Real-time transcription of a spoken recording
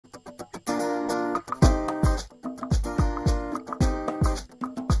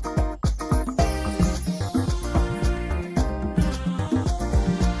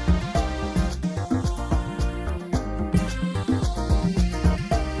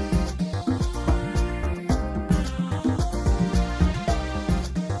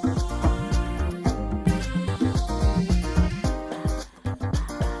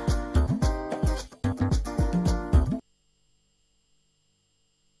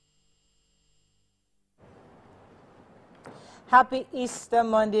Happy Easter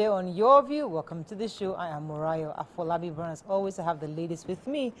Monday on YourView. Welcome to the show. I am Morayo Afolabi Brown. As always, I have the ladies with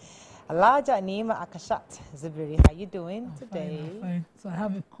me. Alaja Nima Akashat. Zibiri, how you doing today? I'm fine. So I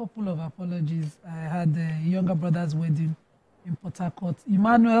have a couple of apologies. I had a younger brother's wedding in Port Harcourt.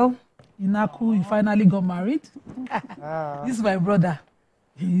 Emmanuel Inaku, he finally got married. This is my brother.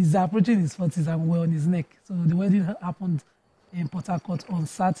 He's approaching his 40s and we're on his neck. So the wedding happened in Port Harcourt on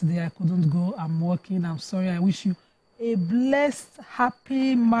Saturday. I couldn't go. I'm working. I'm sorry. I wish you a blessed,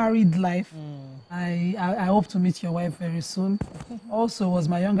 happy married life. I hope to meet your wife very soon. Also, was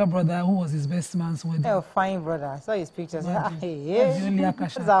my younger brother who was his best man's wedding. Oh, fine brother. I saw his pictures. Hey,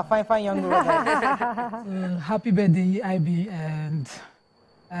 This is our fine young brother. Happy birthday, IB, and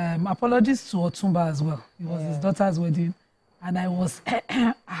apologies to Otumba as well. It was his daughter's wedding, and I was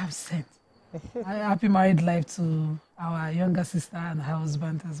absent. Happy married life to our younger sister and her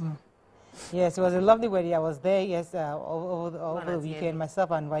husband as well. Yes, it was a lovely wedding. I was there, yes, over the weekend.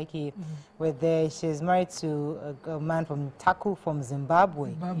 Myself and Waiki were there. She's married to a man from Taku, from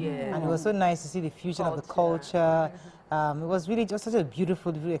Zimbabwe. Yeah. And it was so nice to see the fusion of the culture. It was really just such a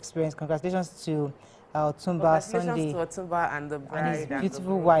beautiful experience. Congratulations to Otumba Sunday. Congratulations to Otumba and the bride and his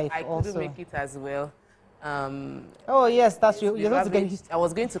beautiful wife I also. couldn't make it as well. Oh yes, that's true. I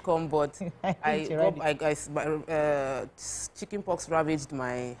was going to come, but chicken pox ravaged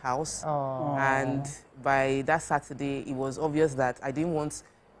my house, and by that Saturday, it was obvious that I didn't want.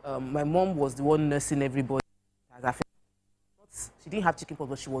 My mom was the one nursing everybody. She didn't have chicken pox,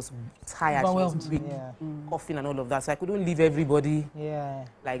 but she was tired. She was big, coughing and all of that, so I couldn't leave everybody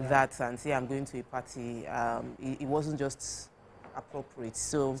like that and say I'm going to a party. It wasn't just appropriate.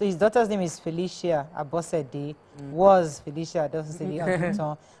 So his daughter's name is Felicia Abosede, was Felicia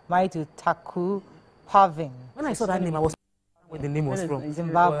Abosede, married to Taku Paving. When I saw that name, I was where the name was from.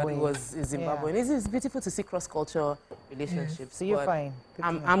 Zimbabwe. It was Zimbabwe. And it's beautiful to see cross-cultural relationships. So you're fine.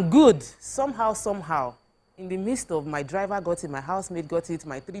 I'm good. Somehow, in the midst of my driver got it, my housemate got it,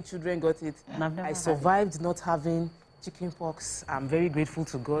 my 3 children got it, I survived not having chicken pox. I'm very grateful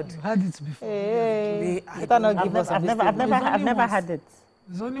to God. You had it before. I've never had it.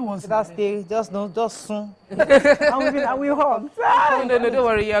 There's only one. Just soon. And we home. No, don't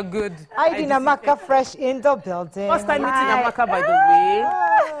worry, you're good. I did Namaka fresh in the building. First time meeting Namaka, by the way.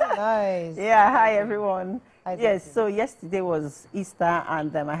 Nice. Yeah, hi everyone. Yes, so yesterday was Easter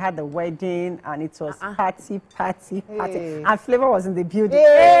and I had a wedding and it was party. And Flavor was in the building.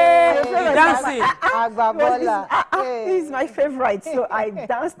 Dancing. He's my favorite. So I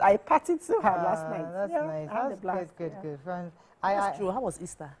danced, I partied so hard last night. That's nice. That's good. That's true. How was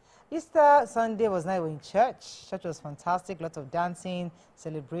Easter? Easter Sunday was nice. We were in church. Church was fantastic. Lots of dancing,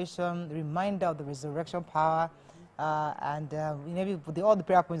 celebration, reminder of the resurrection power. All the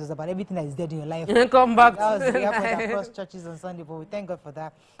prayer points was about everything that is dead in your life. Come back. That was the prayer point across churches on Sunday, but we thank God for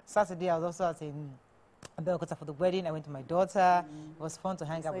that. Saturday, I was also at Belkota for the wedding. I went to my daughter. It was fun to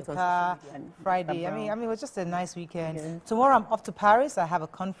hang out with her. Friday, I mean, it was just a nice weekend. Tomorrow, I'm off to Paris. I have a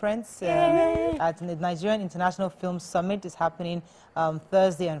conference at the Nigerian International Film Summit. It's happening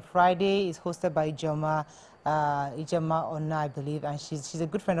Thursday and Friday. It's hosted by Ijoma Ona, I believe, and she's a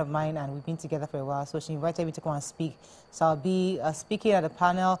good friend of mine, and we've been together for a while. So she invited me to come and speak. So I'll be speaking at a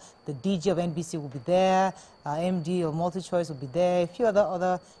panel. The DG of NBC will be there. MD of MultiChoice will be there. A few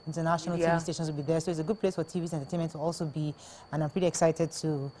other international TV stations will be there. So it's a good place for TV's entertainment to also be. And I'm pretty excited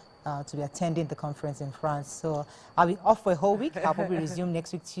to be attending the conference in France. So I'll be off for a whole week. I'll probably resume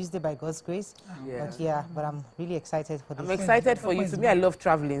next week, Tuesday, by God's grace. But I'm really excited for this. I'm excited for you. To me, I love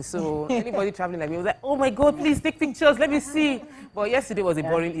traveling. So anybody traveling like me was like, oh my God, please take pictures. Let me see. But yesterday was a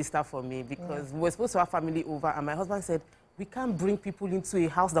boring Easter for me because we were supposed to have family over and my husband said, we can't bring people into a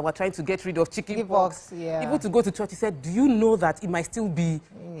house that we're trying to get rid of chicken pox. People to go to church. He said, do you know that it might still be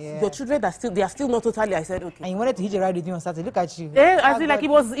your children they are still not totally? I said, okay. And you wanted to hitch a ride with you on Saturday. Look at you. I feel like it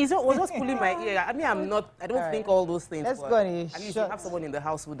was just pulling my ear. I mean, I don't think all those things. Let's go on at least you have someone in the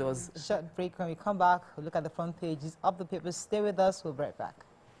house who does. Short break. When we come back, we'll look at the front pages of the papers. Stay with us. We'll be right back.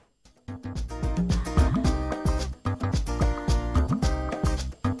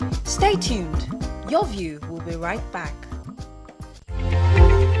 Stay tuned. Your View will be right back.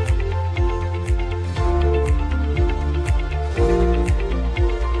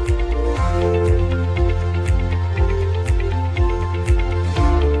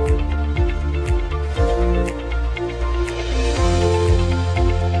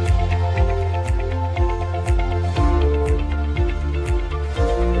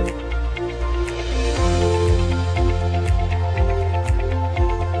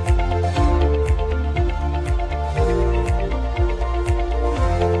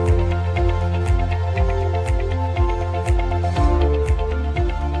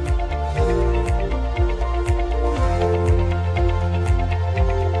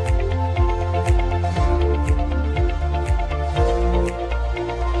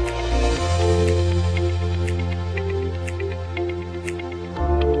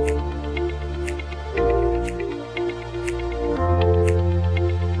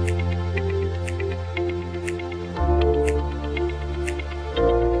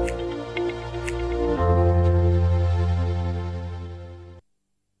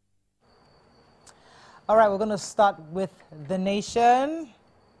 All right, we're going to start with The Nation.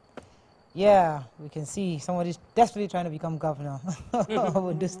 Yeah, we can see somebody's desperately trying to become governor of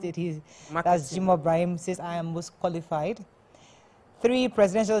Ondo State. That's Jimoh Ibrahim, says, I am most qualified. 3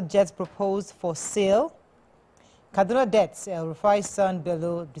 presidential jets proposed for sale. Kaduna deaths, El Rufai's son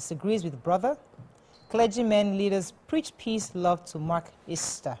Bello disagrees with brother. Clergymen leaders preach peace, love to mark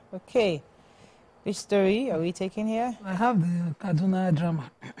Easter. Okay, which story are we taking here? I have the Kaduna drama.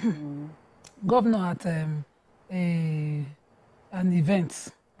 Governor at an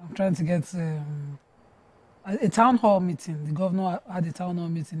event. I'm trying to get a town hall meeting. The governor had a town hall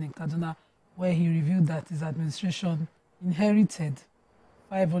meeting in Kaduna where he revealed that his administration inherited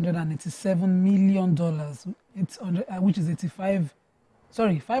 $587 million, which is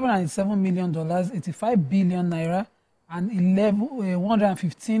 $587 million, 85 billion naira, and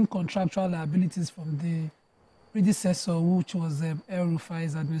 115 contractual liabilities from the predecessor, which was El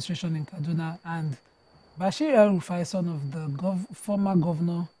Rufai's administration in Kaduna. And Bashir El Rufai, son of the former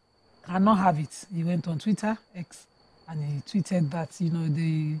governor, cannot have it. He went on Twitter, X, and he tweeted that,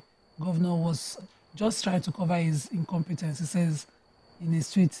 the governor was just trying to cover his incompetence. He says in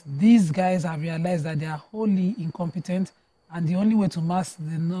his tweet, these guys have realized that they are wholly incompetent, and the only way to mask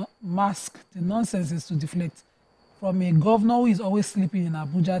the nonsense is to deflect from a governor who is always sleeping in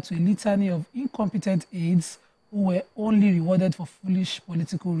Abuja to a litany of incompetent aides who were only rewarded for foolish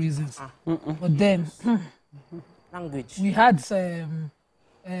political reasons. But then, we had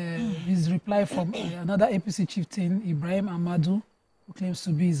his reply from another APC chieftain, Ibrahim Amadou, who claims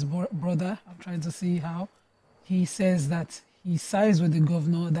to be his brother. I'm trying to see how. He says that he sides with the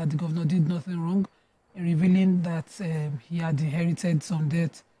governor, that the governor did nothing wrong, revealing that he had inherited some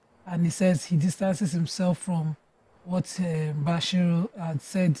debt. And he says he distances himself from what Bashir had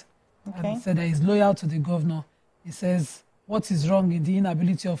said, and said that he's loyal to the governor. He says, what is wrong in the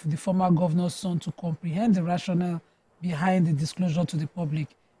inability of the former governor's son to comprehend the rationale behind the disclosure to the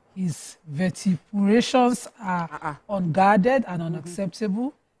public? His vituperations are unguarded and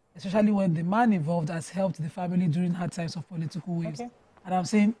unacceptable, especially when the man involved has helped the family during hard times of political waves. And I'm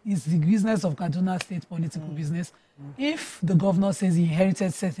saying it's the business of Kaduna State political business. If the governor says he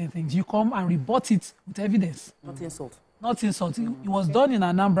inherited certain things, you come and rebut it with evidence. Not insult. Not insult. It was done in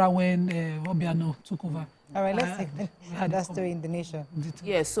Anambra when Obiano took over. All right, let's take that story in The Nation.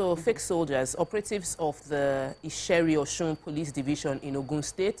 Yeah, so fake soldiers, operatives of the Isheri Osun Police Division in Ogun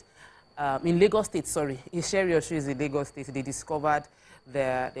State, in Lagos State, sorry. Isheri Osun is in Lagos State. They discovered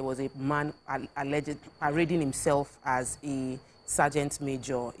there was a man alleged parading himself as a sergeant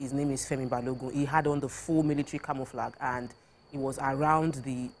major. His name is Femi Balogun. He had on the full military camouflage, and he was around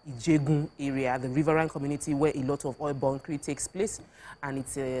the Ijegun area, the riverine community where a lot of oil bunkering takes place, and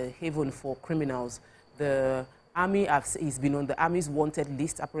it's a haven for criminals. The army he's been on the army's wanted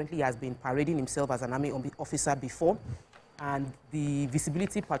list. Apparently, he has been parading himself as an army officer before, and the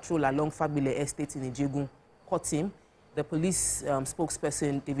visibility patrol along Fagbile Estate in Ijegun caught him. The police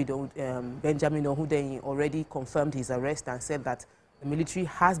spokesperson, Benjamin Ohudeni, already confirmed his arrest and said that the military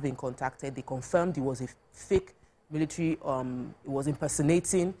has been contacted. They confirmed he was a fake military, he was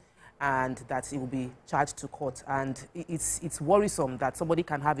impersonating, and that he will be charged to court. And it's worrisome that somebody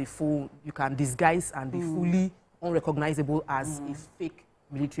can have you can disguise and be fully unrecognizable as a fake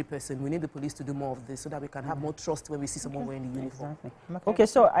military person. We need the police to do more of this so that we can have more trust when we see someone wearing the uniform. Okay,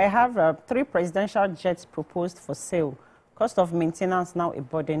 so I have 3 presidential jets proposed for sale. Cost of maintenance now a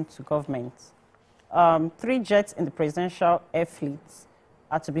burden to government. 3 jets in the presidential air fleet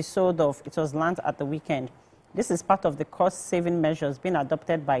are to be sold off. It was launched at the weekend. This is part of the cost-saving measures being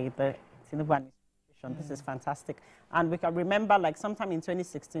adopted by the Tinubu administration. This is fantastic. And we can remember, like sometime in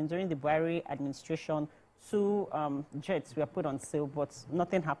 2016, during the Buhari administration, 2 jets were put on sale, but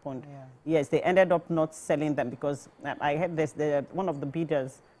nothing happened. Yes, they ended up not selling them because I heard this, one of the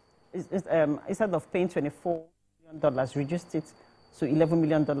bidders, instead of paying $24 million, reduced it to $11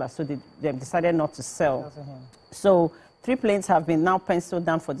 million. So they decided not to sell. So 3 planes have been now penciled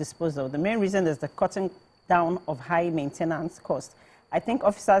down for disposal. The main reason is the cutting down of high maintenance costs. I think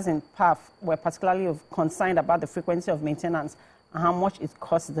officers in PAF were particularly concerned about the frequency of maintenance and how much it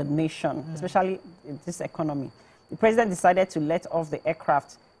costs the nation, especially in this economy. The president decided to let off the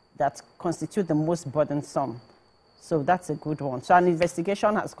aircraft that constitute the most burdensome. So that's a good one. So an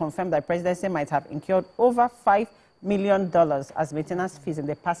investigation has confirmed that the presidency might have incurred over $5 million as maintenance fees in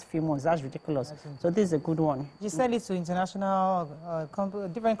the past few months. That's ridiculous. So this is a good one. You sell it to international,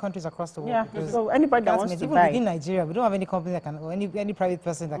 different countries across the world. Yeah, so anybody that wants to buy. Even within Nigeria, we don't have any company that can, or any private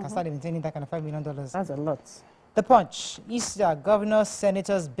person that can start maintaining that kind of $5 million. That's a lot. The Punch. Easter, governors,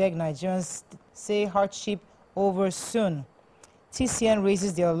 senators beg Nigerians say hardship over soon. TCN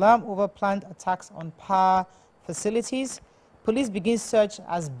raises the alarm over planned attacks on power facilities. Police begin search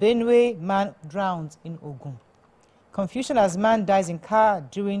as Benue man drowns in Ogun. Confusion as man dies in car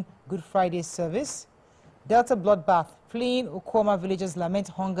during Good Friday service. Delta bloodbath. Fleeing Okoma villagers lament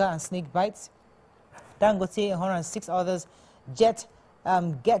hunger and snake bites. Dangote and 106 others get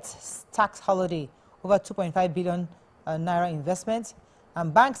tax holiday over 2.5 billion naira investment.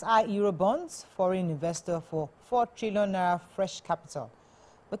 And banks eye Euro bonds, foreign investor for 4 trillion naira fresh capital.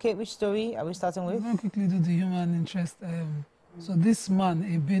 Okay, which story are we starting with? Very quickly do the human interest. So this man,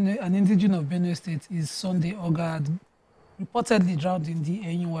 an indigenous of Benue State, is Sunday Ogad, reportedly drowned in the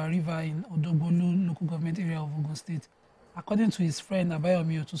Enyuwa River in Odogbolu local government area of Ogun State. According to his friend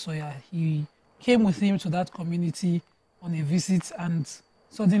Abayomi Otusoya, he came with him to that community on a visit and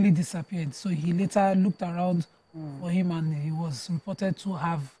suddenly disappeared. So he later looked around for him, and he was reported to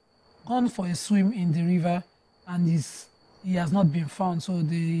have gone for a swim in the river, and he has not been found. So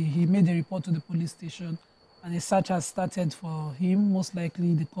he made a report to the police station, and a search has started for him. Most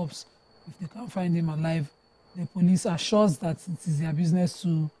likely the cops, if they can find him alive, the police assures that it is their business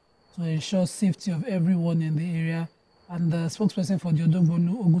to ensure safety of everyone in the area. And the spokesperson for the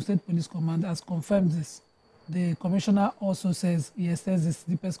Odogbolu Ogun State Police Command has confirmed this. The commissioner also says he extends his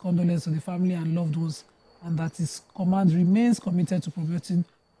deepest condolence to the family and loved ones, and that his command remains committed to promoting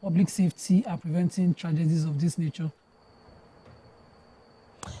public safety and preventing tragedies of this nature.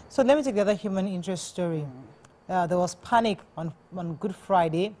 So let me take the other human interest story. There was panic on Good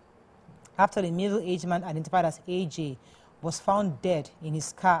Friday after the middle-aged man identified as AJ was found dead in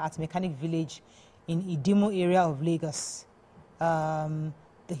his car at Mechanic Village in Idimu area of Lagos.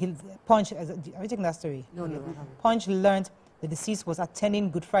 Punch, are we taking that story? No. Punch learned the deceased was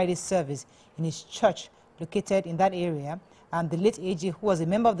attending Good Friday service in his church located in that area, and the late AJ, who was a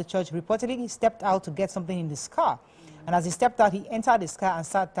member of the church, reportedly stepped out to get something in his car. And as he stepped out, he entered his car and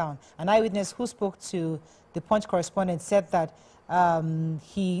sat down. An eyewitness who spoke to the Punch correspondent said that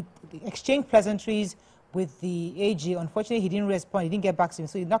he exchanged pleasantries with the AJ. Unfortunately, he didn't respond. He didn't get back to him.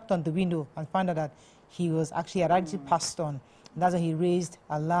 So he knocked on the window and found out that he had actually passed on. And that's when he raised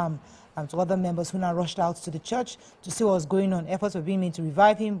alarm to other members who now rushed out to the church to see what was going on. Efforts were being made to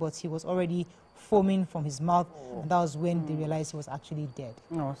revive him, but he was already foaming from his mouth, and that was when they realized he was actually dead.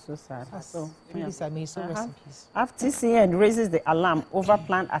 Oh, so sad. Really sad. May so rest in peace. TCN raises the alarm over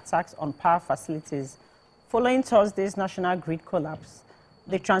planned attacks on power facilities. Following Thursday's national grid collapse,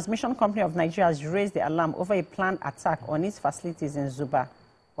 the transmission company of Nigeria has raised the alarm over a planned attack on its facilities in Zuba,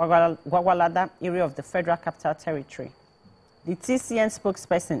 Gwagwalada area of the Federal Capital Territory. The TCN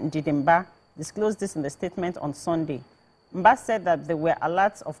spokesperson, Njidimba, disclosed this in the statement on Sunday. Mba said that there were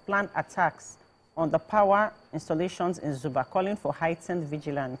alerts of planned attacks on the power installations in Zuba, calling for heightened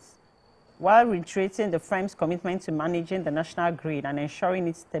vigilance, while reiterating the firm's commitment to managing the national grid and ensuring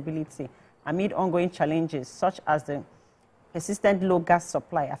its stability amid ongoing challenges such as the persistent low gas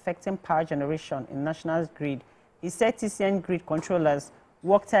supply affecting power generation in national grid. He said TCN grid controllers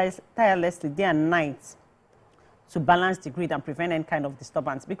work tirelessly day and night to balance the grid and prevent any kind of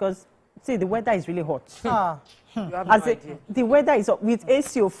disturbance, because see, the weather is really hot. The weather is with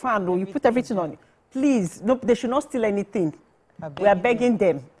AC or fan, or you put everything on it. Please, no, they should not steal anything. We are begging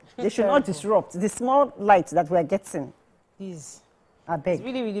them. They should not disrupt the small lights that we are getting. Please. I beg. It's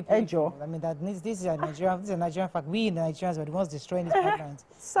really, really painful. I mean, this is a Nigerian fact. We in the Nigerians were the ones destroying these pipelines.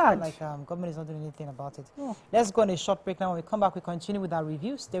 Sad. Like government is not doing anything about it. Oh. Let's go on a short break now. When we come back, we continue with our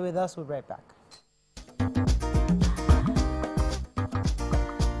review. Stay with us. We'll be right back.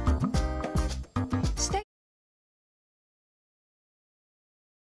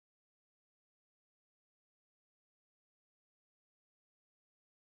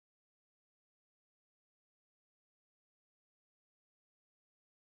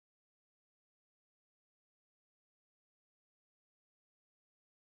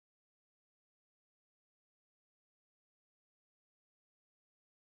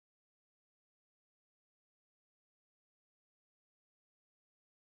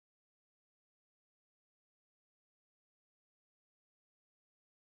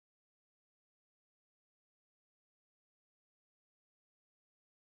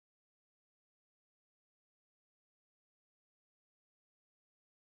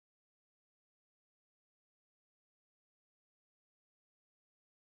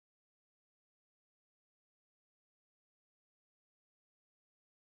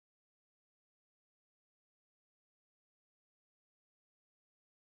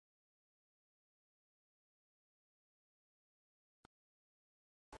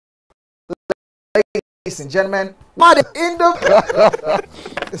 Ladies and gentlemen, what in the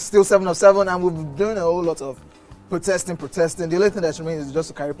it's still 7 of 7, and we've been doing a whole lot of protesting. The only thing that remains is just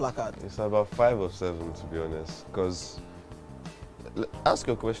to carry placard. It's about 5 or 7, to be honest. Because, ask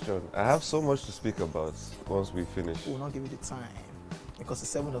your question. I have so much to speak about once we finish. We'll not give you the time because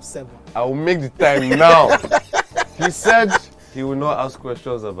it's 7 of 7. I will make the time now. He said he will not ask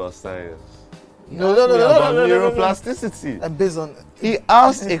questions about science. No. About neuroplasticity. And based on... He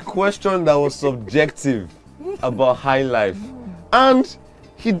asked a question that was subjective about high life. And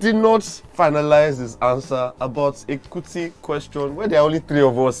he did not finalize his answer about a Kuti question where there are only 3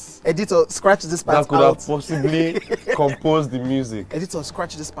 of us. Editor, scratch this part out. That could have possibly composed the music. Editor,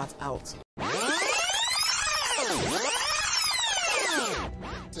 scratch this part out.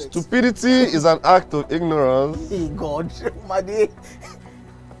 Stupidity is an act of ignorance. Hey God, my day.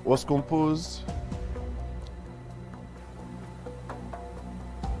 Was composed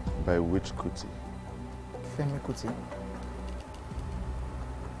by which Kuti? Femi Kuti.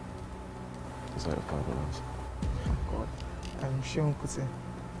 Is that your final answer? God, I'm Seun Kuti.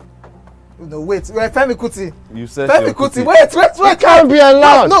 No, wait, Femi Kuti. You said Femi Kuti. Wait. You can't be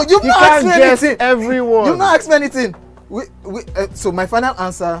allowed. No, you can't ask me anything. Everyone. You not ask me anything. So my final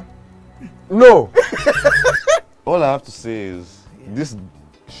answer. No. All I have to say is this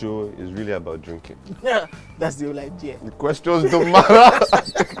show is really about drinking. Yeah, that's the whole idea. The questions don't matter.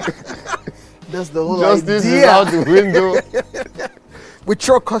 That's the whole Justice idea. is out the window. We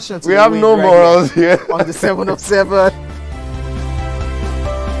throw caution to We the have wind no right morals here. On the 7 of 7.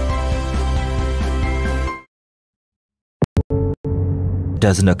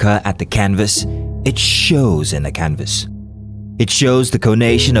 Doesn't occur at the canvas, it shows in the canvas. It shows the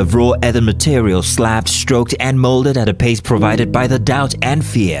conation of raw earthen material slabbed, stroked and molded at a pace provided by the doubt and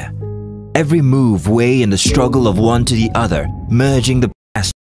fear. Every move way in the struggle of one to the other, merging the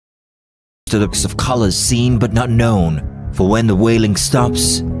past to the of colors seen but not known. For when the wailing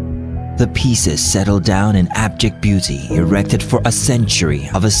stops, the pieces settle down in abject beauty erected for a century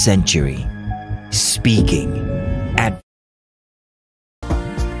of a century. Speaking at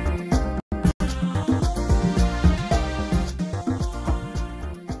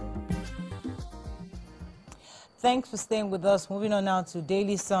Thanks for staying with us. Moving on now to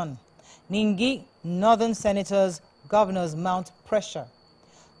Daily Sun. Ningi, Northern Senators, Governors mount pressure.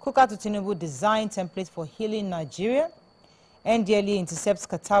 Kuka to Tinubu design template for healing Nigeria. NDLE intercepts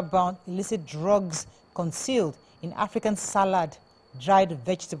Qatar-bound illicit drugs concealed in African salad, dried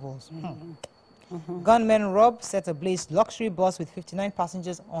vegetables. Gunmen rob set ablaze luxury bus with 59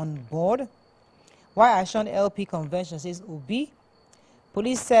 passengers on board. Why Ashon LP convention says Obi.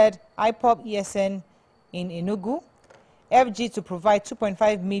 Police said IPOP ESN in Enugu. FG to provide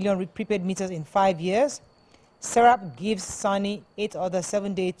 2.5 million prepaid meters in 5 years. Serap gives Sani 8 other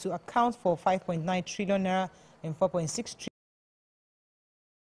 7 days to account for 5.9 trillion naira and 4.6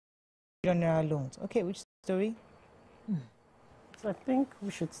 trillion naira loans. Okay, which story? So I think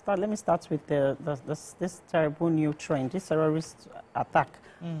we should start. Let me start with this terrible new trend, this terrorist attack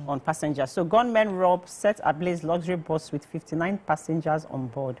on passengers. So gunmen rob set ablaze luxury bus with 59 passengers on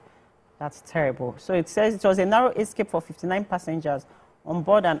board. That's terrible. So it says it was a narrow escape for 59 passengers on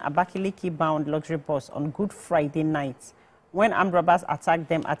board an Abakaliki-bound luxury bus on Good Friday night when armed robbers attacked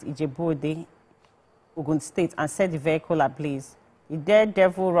them at Ijebu-Ode, Ogun State, and set the vehicle ablaze. The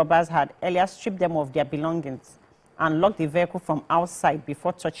daredevil robbers had earlier stripped them of their belongings and locked the vehicle from outside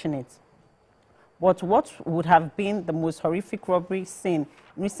before touching it. But what would have been the most horrific robbery scene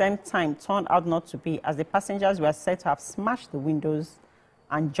in recent time turned out not to be, as the passengers were said to have smashed the windows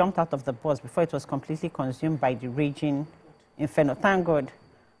and jumped out of the bus before it was completely consumed by the raging inferno. Thank God.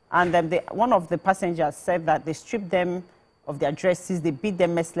 And then one of the passengers said that they stripped them of their dresses, they beat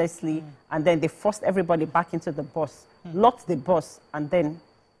them mercilessly, and then they forced everybody back into the bus, locked the bus, and then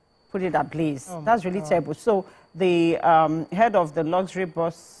put it ablaze. That's really terrible. So the head of the luxury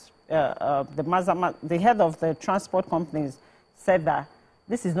bus, the head of the transport companies said that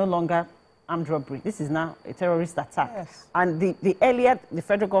this is no longer armed robbery. This is now a terrorist attack. Yes. And the earlier the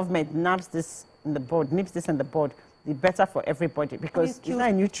federal government nips this in the bud, the better for everybody, because it's not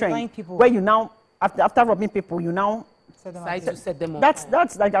a new trend where you now, after robbing people, you now set them up.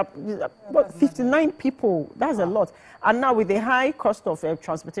 That's like 59 people. That's a lot. And now with the high cost of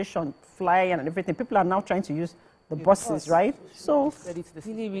transportation, flying and everything, people are now trying to use the buses, right? So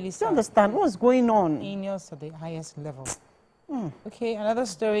really you understand what's going on. Heinous at the highest level. Okay, another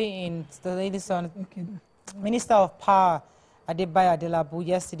story in the latest on. Minister of Power Adebayo Adelabu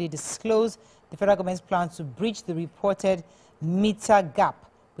yesterday disclosed the federal government's plan to bridge the reported meter gap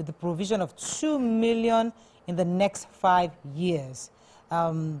with the provision of 2 million in the next 5 years.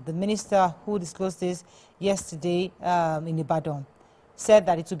 The minister who disclosed this yesterday in Ibadan said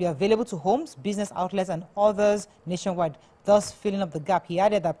that it will be available to homes, business outlets, and others nationwide, thus filling up the gap. He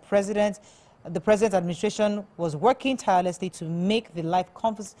added that the president's administration was working tirelessly to make life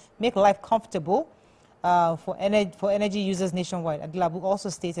comfortable for energy users nationwide. Adilabu also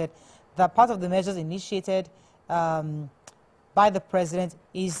stated that part of the measures initiated by the president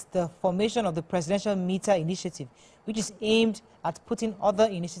is the formation of the Presidential Meter Initiative, which is aimed at putting other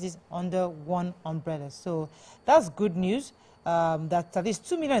initiatives under one umbrella. So that's good news. That at least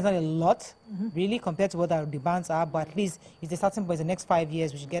 2 million is not a lot, really, compared to what our demands are, but at least it's the starting point. The next 5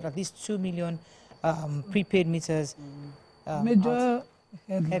 years, we should get at least 2 million prepaid meters. Major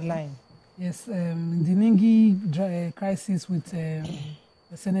headline. Yes, the Ningi crisis with the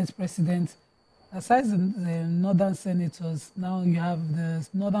Senate president. Aside the northern senators, now you have the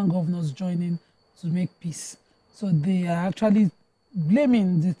northern governors joining to make peace. So they are actually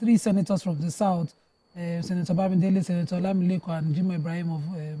blaming the 3 senators from the south, Senator Bamidele, Senator Lamileko, and Jim Ibrahim of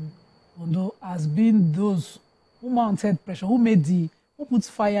Ondo, as being those who mounted pressure, who put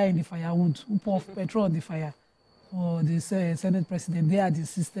fire in the firewood, who poured petrol on the fire for the Senate president. They had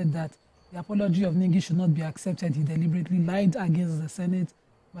insisted that the apology of Ningi should not be accepted. He deliberately lied against the Senate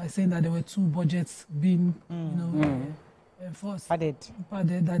by saying that there were 2 budgets being, enforced. Padded,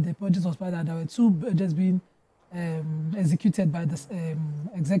 that the budget was padded, there were 2 budgets being executed by the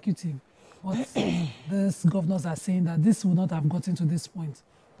executive. But these governors are saying that this would not have gotten to this point,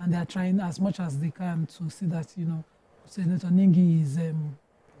 and they are trying as much as they can to see that, Senator Ningi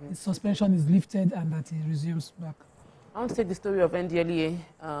his suspension is lifted and that he resumes back. I want to take the story of NDLEA.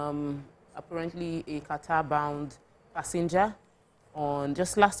 Apparently, a Qatar-bound passenger on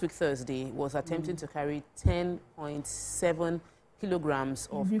just last week Thursday was attempting to carry 10.7 kilograms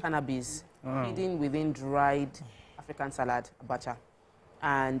of cannabis hidden within dried African salad, abacha.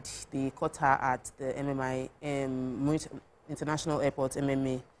 And they caught her at the MMI International Airport,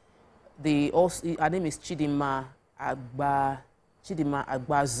 MMA. Her name is Chidima Agbazwe. Chidima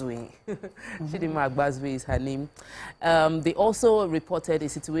Agbazwe is her name. They also reported a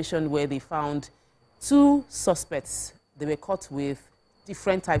situation where they found 2 suspects. They were caught with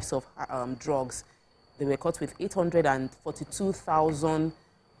different types of drugs. They were caught with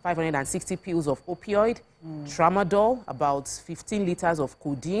 842,560 pills of opioid, tramadol, about 15 liters of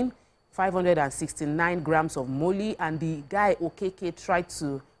codeine, 569 grams of molly, and the guy, Okeke, tried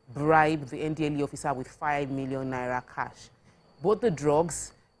to bribe the NDLEA officer with 5 million naira cash. Both the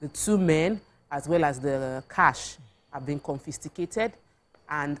drugs, the 2 men, as well as the cash have been confiscated.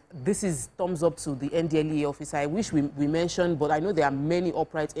 And this is thumbs up to the NDLEA officer. I wish we mentioned, but I know there are many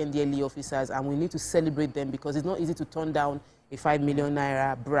upright NDLEA officers, and we need to celebrate them because it's not easy to turn down a 5 million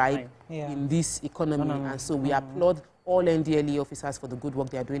naira bribe in this economy. And so we applaud all NDLEA officers for the good work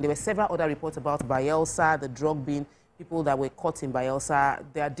they are doing. There were several other reports about Bayelsa, the drug bin, people that were caught in Bayelsa.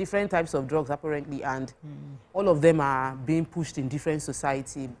 There are different types of drugs apparently, and all of them are being pushed in different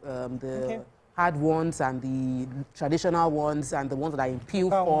society. Hard ones and the traditional ones and the ones that are in pill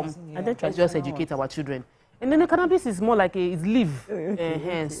form. And then just educate our children. And then the cannabis is more like it's leaf.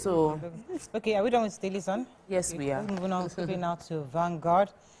 So, okay, are we done with Daily Sun? Yes, we are. Moving on quickly now to Vanguard.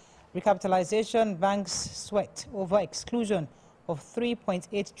 Recapitalization, banks sweat over exclusion of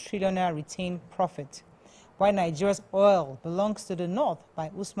 3.8 trillion naira retained profit. Why Nigeria's oil belongs to the north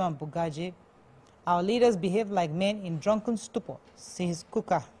by Usman Bugaji. Our leaders behave like men in drunken stupor, says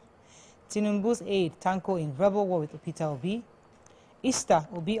Kuka. Tinubu's aide, Tanko, in rebel war with Peter Obi. Easter,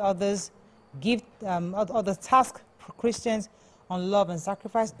 Obi others give other task for Christians on love and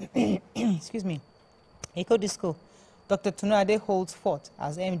sacrifice. Excuse me. Eco Disco. Dr. Tunade holds fort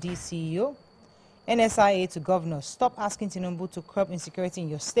as MD CEO. NSIA to governors. Stop asking Tinubu to curb insecurity in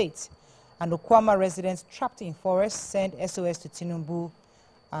your state. And Okwama residents trapped in forests send SOS to Tinubu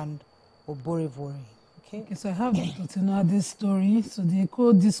and Oborevori. Okay, so I have Dr. Tunade's story. So the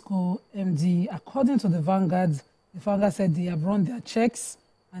Eco Disco MD, according to the Vanguard said they have run their checks,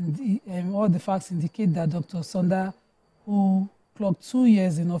 and all the facts indicate that Dr. Sonda, who clocked 2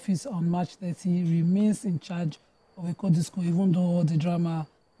 years in office on March 30, remains in charge of Eco Disco, even though all the drama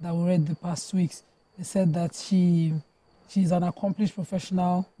that we read the past weeks. They said that she's an accomplished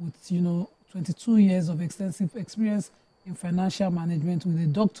professional with 22 years of extensive experience in financial management, with the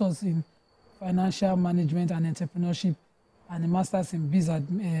doctors in financial management and entrepreneurship and a master's in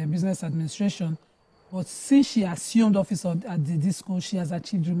business administration. But since she assumed office at the Disco, she has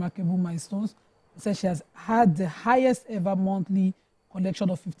achieved remarkable milestones. She said she has had the highest ever monthly collection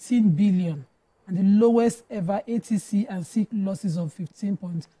of 15 billion and the lowest ever ATC and SIC losses of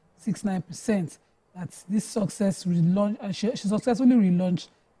 15.69%. That's this success relaunch, and she successfully relaunched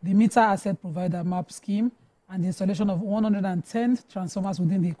the meter asset provider MAP scheme and the installation of 110 transformers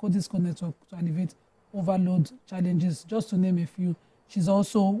within the Codisco network to alleviate overload challenges, just to name a few. She's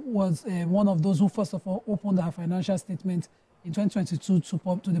also was one of those who first of all opened her financial statement in 2022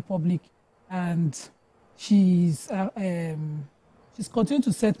 to the public, and she's continuing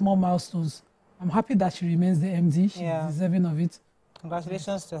to set more milestones. I'm happy that she remains the MD. She's deserving of it.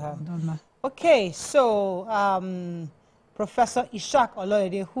 Congratulations to her. Okay, so Professor Ishak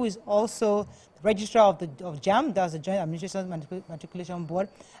Oloyede, who is also the registrar of JAM, that's the Joint Administration Matriculation Board,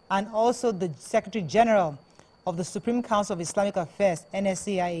 and also the Secretary General of the Supreme Council of Islamic Affairs,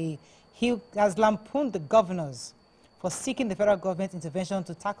 NSCIA, he has lampooned the governors for seeking the federal government's intervention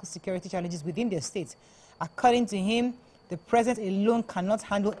to tackle security challenges within their states. According to him, the president alone cannot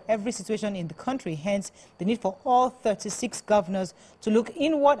handle every situation in the country, hence the need for all 36 governors to look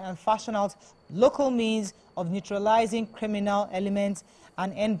inward and fashion out local means of neutralizing criminal elements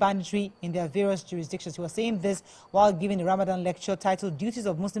and end banditry in their various jurisdictions. He was saying this while giving a Ramadan lecture titled Duties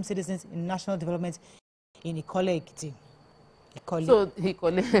of Muslim Citizens in National Development in Ikole Ekiti. So,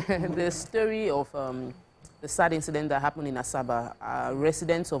 the story of the sad incident that happened in Asaba,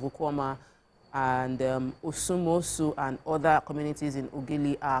 residents of Ukwama and Osumosu and other communities in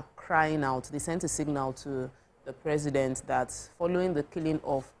Ugili are crying out. They sent a signal to the president that following the killing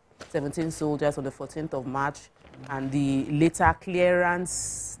of 17 soldiers on the 14th of March and the later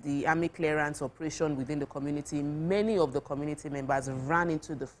clearance, the army clearance operation within the community, many of the community members ran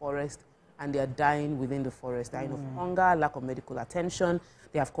into the forest and they are dying within the forest, dying of hunger, lack of medical attention.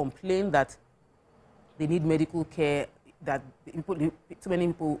 They have complained that they need medical care, that too many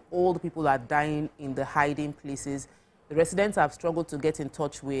people, old people are dying in the hiding places. The residents have struggled to get in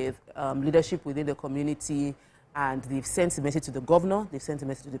touch with leadership within the community, and they've sent a message to the governor, they've sent a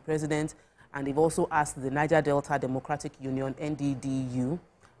message to the president, and they've also asked the Niger Delta Democratic Union, NDDU,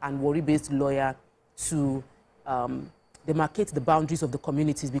 and Warri-based lawyer to demarcate the boundaries of the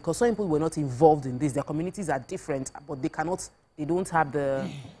communities, because some people were not involved in this. Their communities are different, but they don't have the,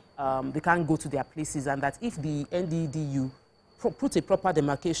 they can't go to their places, and that if the NDDU put a proper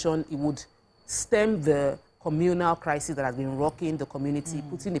demarcation, it would stem the communal crisis that has been rocking the community,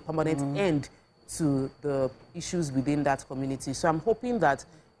 putting a permanent end to the issues within that community. So I'm hoping that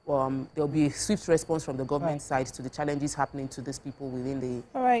there'll be a swift response from the government side to the challenges happening to these people within the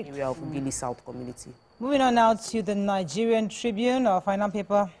area of Ugili South community. Moving on now to the Nigerian Tribune, our final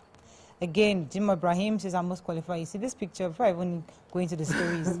paper. Again, Jim Ibrahim says I'm most qualified. You see this picture, before I even go into the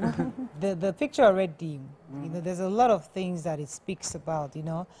stories, the picture already, you know, there's a lot of things that it speaks about, you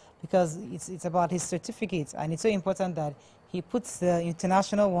know, because it's about his certificates, and it's so important that he puts the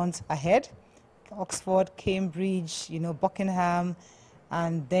international ones ahead, Oxford, Cambridge, you know, Buckingham,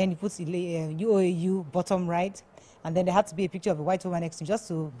 and then he puts UOAU bottom right, and then there had to be a picture of a white woman next to him just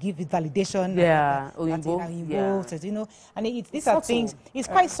to give it validation. Yeah, you know, and these are things, it's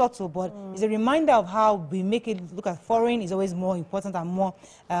quite subtle, but it's a reminder of how we make it look at foreign is always more important and more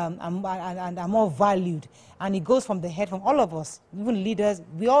and more valued. And it goes from the head, from all of us, even leaders.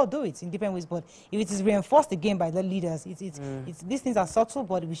 We all do it in different ways, but if it is reinforced again by the leaders, these things are subtle,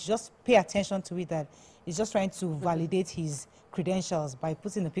 but we should just pay attention to it, that he's just trying to validate his credentials by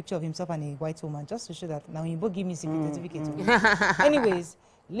putting a picture of himself and a white woman, just to show that now you both give me certificate. Anyways,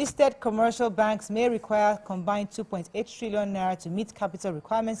 listed commercial banks may require combined 2.8 trillion naira to meet capital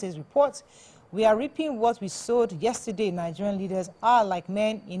requirements, says report. We are reaping what we sowed yesterday. Nigerian leaders are like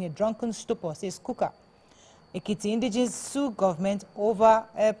men in a drunken stupor, says Kuka. Ekiti indigenes sue government over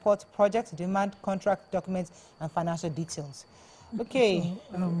airport project, demand contract documents and financial details. Okay.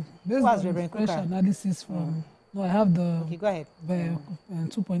 So, based on the fresh analysis from, no, I have the, okay, go ahead.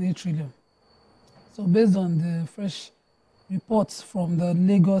 2.8 trillion. So based on the fresh reports from the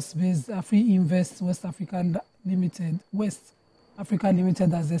Lagos-based Afri-Invest West Africa Limited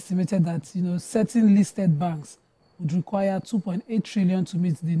has estimated that, you know, certain listed banks would require 2.8 trillion to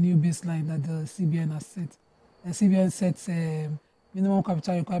meet the new baseline that the CBN has set. The CBN sets a minimum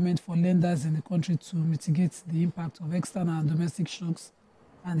capital requirement for lenders in the country to mitigate the impact of external and domestic shocks,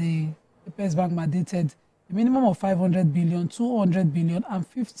 and the First Bank mandated a minimum of 500 billion, 200 billion, and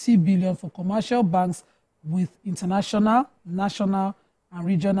 50 billion for commercial banks with international, national, and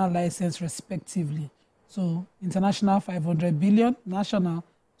regional license, respectively. So, international 500 billion, national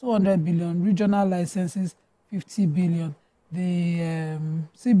 200 billion, regional licenses 50 billion. The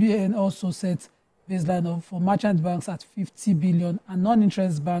CBN also set baseline for merchant banks at 50 billion and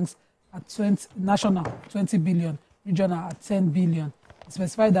non-interest banks at 20 billion, regional at 10 billion. It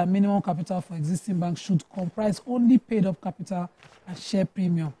specified that minimum capital for existing banks should comprise only paid-up capital and share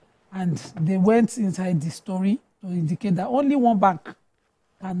premium. And they went inside the story to indicate that only one bank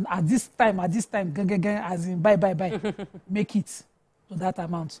can at this time, as in buy, make it to that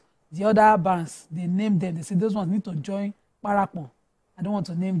amount. The other banks, they name them. They say those ones need to join Parapo. I don't want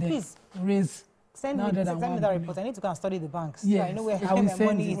to name them. Please to raise. Send me that report. I need to go and study the banks. Yes. So I know where my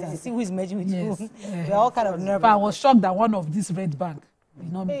money is and see who is merging with who. They're all kind of nervous. But I was shocked that one of this red bank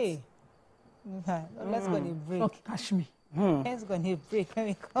did not meet. Hey, let's go on a break. Okay, catch me. Let's go on a break. When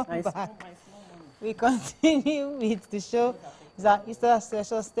we come back, we continue with the show. It's our Easter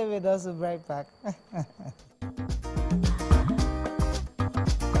special. Stay with us. We'll be right back.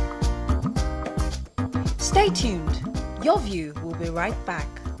 Stay tuned. Your View will be right back.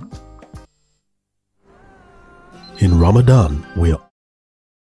 In Ramadan, we are...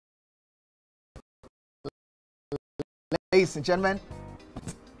 Ladies and gentlemen,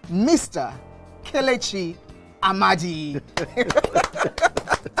 Mr. Kelechi Amadi.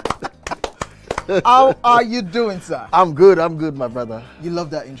 How are you doing, sir? I'm good, my brother. You love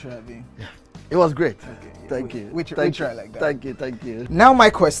that intro, Abby? Yeah. It was great. Okay, thank you. We try like that. Thank you. Now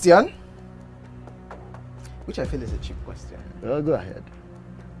my question, which I feel is a cheap question. Oh, go ahead.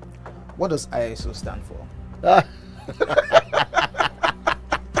 What does ISO stand for? That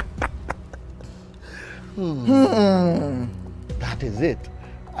is it.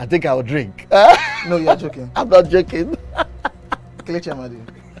 I think I'll drink. No, you're joking. I'm not joking. Kelechi Amadi.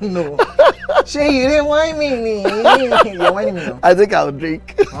 No. Shay, you didn't whine me. You're whining me now. I think I'll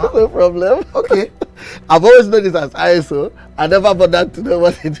drink. Huh? No problem. Okay. I've always known it as ISO. I never bothered to know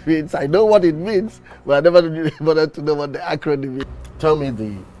what it means. I know what it means, but I never bothered to know what the acronym is. Tell me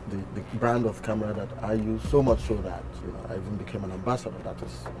the brand of camera that I use, so much so that I even became an ambassador.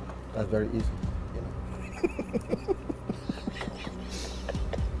 That's very easy.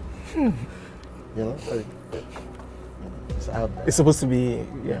 It's out there. It's supposed to be,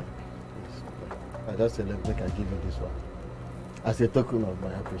 yeah. I just said, look, I give you this one as a token of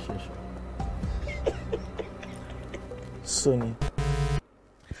my appreciation. Sony.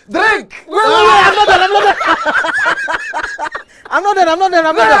 Drink! I'm not done.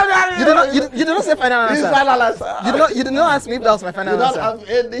 You did not say final answer. Final answer. You did not ask me if that was my final answer. You don't have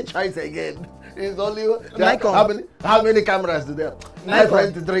any choice again. It's only Nikon. How many cameras do they have? Nikon. My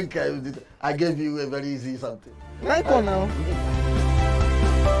friend to drink. I gave you a very easy something. Nikon now.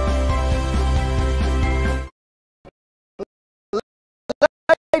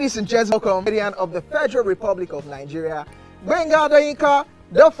 Ladies and gentlemen, welcome, comedian of the Federal Republic of Nigeria, Benga Dainka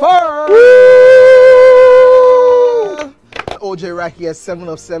the First. OJ right here, 7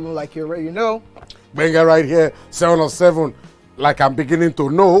 of 7, like you already know. Benga right here, 7 of 7, like I'm beginning to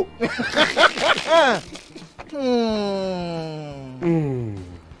know.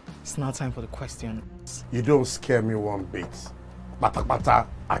 It's now time for the questions. You don't scare me one bit. Bata,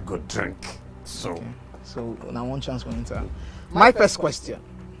 I go drink. So. Okay. So now one chance for enter. My first question.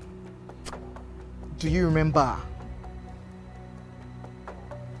 Do you remember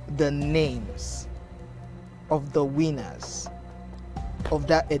the names of the winners of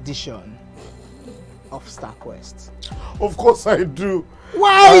that edition of StarQuest? Of course I do.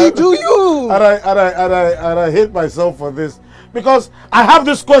 Why do you? And I hate myself for this. Because I have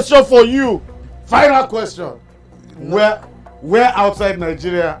this question for you. Final question. No. Where outside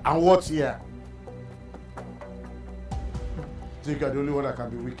Nigeria and what year? Think you're the only one that can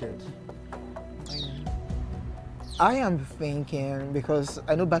be wicked. I am thinking, because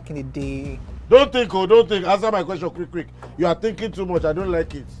I know back in the day. Don't think. Answer my question quick. You are thinking too much. I don't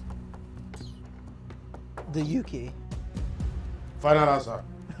like it. The UK. Final answer.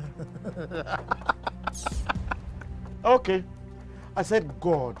 Okay. I said,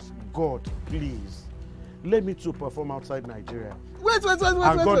 God, please, let me to perform outside Nigeria. Wait. And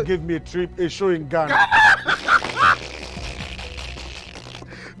God gave me a trip, a show in Ghana.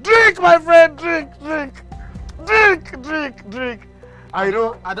 Drink, my friend, drink. I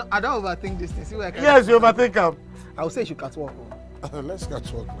don't overthink this thing. See where I can. Yes, you overthink them. I would say you should catwalk. Let's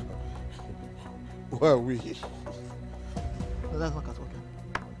catwalk now. Where are we? No, that's not catwalking.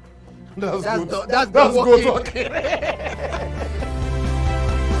 That's good talking.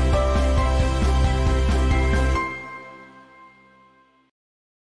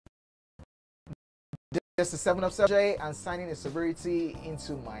 Just a 7 of 7 and signing a sobriety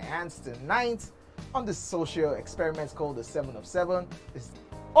into my hands tonight on this social experiment called the 7 of 7. It's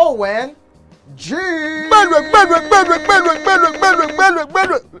Owen G. What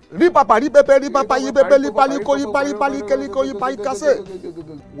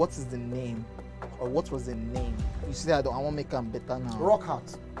is the name, or what was the name? You see, I want to make them better now. Rock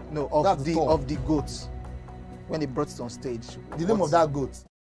Heart. No, of the goats when they brought it on stage. The name of that goat.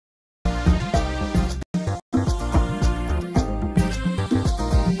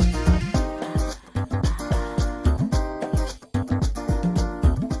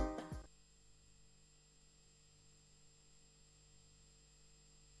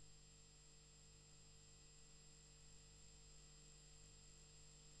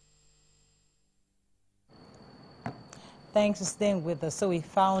 Thanks for staying with us. So we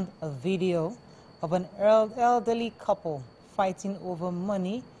found a video of an elderly couple fighting over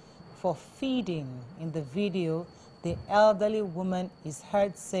money for feeding. In the video, the elderly woman is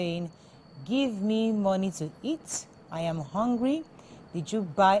heard saying, "Give me money to eat. I am hungry. Did you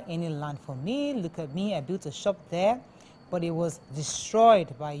buy any land for me? Look at me, I built a shop there, but it was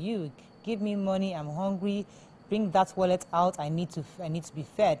destroyed by you. Give me money, I'm hungry. Bring that wallet out, I need to be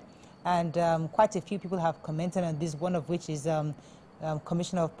fed." And quite a few people have commented on this, one of which is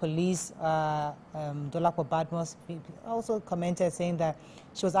Commissioner of Police, Dolapo Badmus, also commented saying that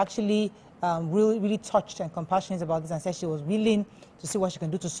she was actually really touched and compassionate about this, and said she was willing to see what she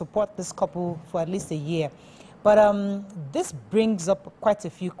can do to support this couple for at least a year. But this brings up quite a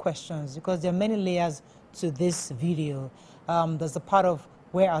few questions, because there are many layers to this video. There's the part of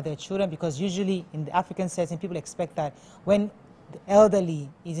where are their children, because usually in the African setting, people expect that when the elderly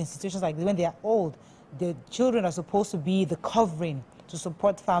is in situations like this, when they are old, the children are supposed to be the covering to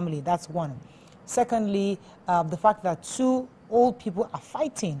support family. That's one. Secondly, the fact that two old people are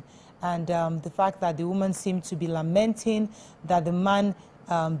fighting, and the fact that the woman seemed to be lamenting that the man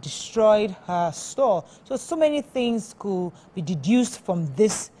destroyed her store. So many things could be deduced from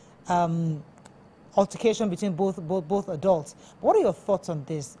this altercation between both adults. What are your thoughts on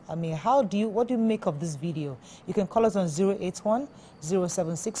this? I mean, what do you make of this video? You can call us on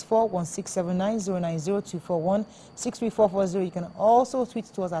 081-0764-1679, 090-241-63440. You can also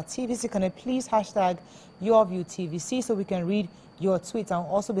tweet to us at TVC. Can I please hashtag YourViewTVC so we can read your tweets? I'll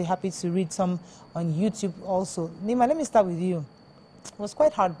also be happy to read some on YouTube also. Nima, let me start with you. It was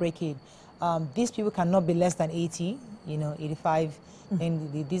quite heartbreaking. These people cannot be less than 80, 85.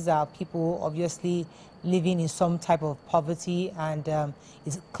 And these are people obviously living in some type of poverty, and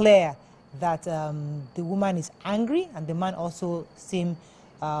it's clear that the woman is angry and the man also seemed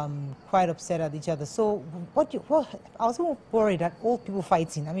quite upset at each other. So I was so worried that old people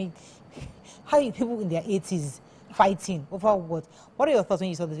fighting. I mean, how are people in their 80s fighting over what? What are your thoughts when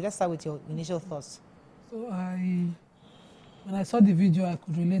you saw this? Let's start with your initial thoughts. So when I saw the video, I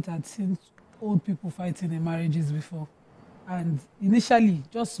could relate. I'd seen old people fighting in marriages before. And initially,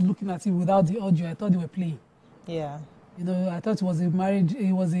 just looking at it without the audio, I thought they were playing. Yeah. I thought it was a marriage,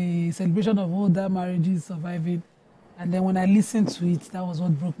 it was a celebration of older marriages surviving. And then when I listened to it, that was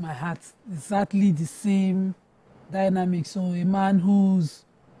what broke my heart. Exactly the same dynamic. So a man who's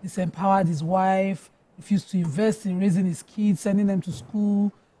disempowered his wife, refused to invest in raising his kids, sending them to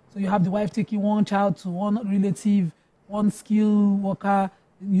school. So you have the wife taking one child to one relative, one skilled worker,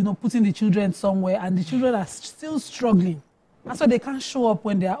 putting the children somewhere, and the children are still struggling. That's why they can't show up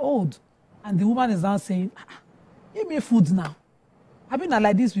when they are old. And the woman is now saying, give me food now. I mean,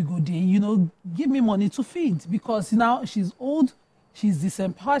 like this, we go there, give me money to feed, because now she's old, she's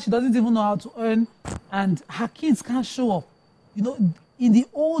disempowered, she doesn't even know how to earn, and her kids can't show up. In the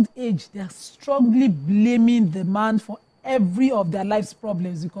old age, they are strongly blaming the man for every of their life's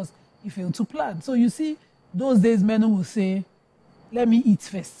problems because he failed to plan. So you see, those days, men will say, let me eat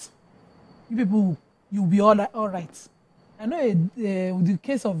first. You people, you'll be all right. I know the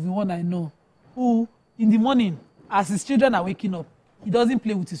case of the one I know, who in the morning, as his children are waking up, he doesn't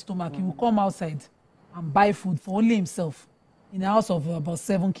play with his stomach. He will come outside and buy food for only himself in a house of about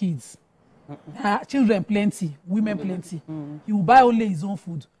 7 kids. Children plenty, women plenty. He will buy only his own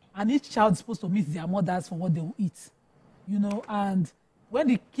food. And each child is supposed to meet their mothers for what they will eat. And when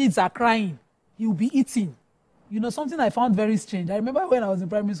the kids are crying, he will be eating. Something I found very strange. I remember when I was in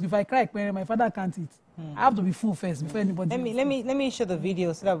primary school, if I cry, my father can't eat. I have to be full first before anybody. Let me show the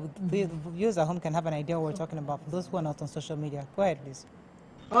video so that the viewers at home can have an idea what we're talking about. For those who are not on social media, go ahead, please.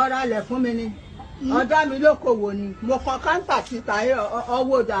 As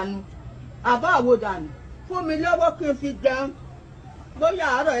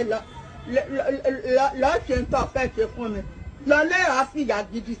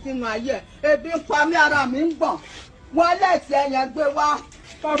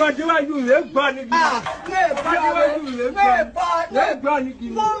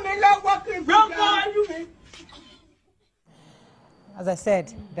I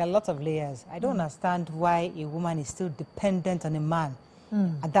said, there are lots of layers. I don't understand why a woman is still dependent on a man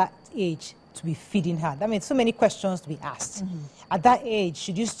at that age to be feeding her. I mean, so many questions to be asked. At that age,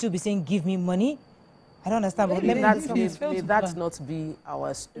 should you still be saying, give me money? I don't understand. But May that not be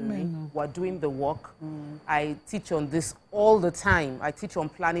our story. We're doing the work. I teach on this all the time. I teach on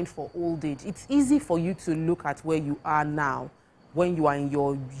planning for old age. It's easy for you to look at where you are now. When you are in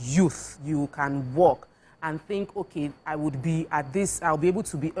your youth, you can walk and think, okay, I would be at this, I'll be able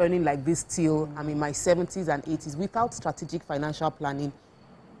to be earning like this till I'm in my 70s and 80s. Without strategic financial planning,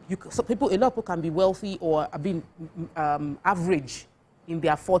 So a lot of people can be wealthy or being average in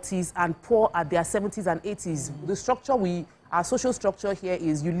their 40s and poor at their 70s and 80s. The structure our social structure here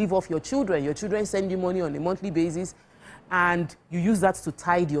is you live off your children. Your children send you money on a monthly basis, and you use that to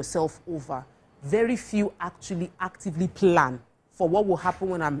tide yourself over. Very few actually actively plan for what will happen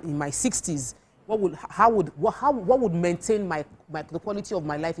when I'm in my 60s. What would maintain the quality of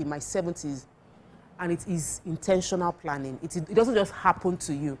my life in my 70s? And it is intentional planning. It doesn't just happen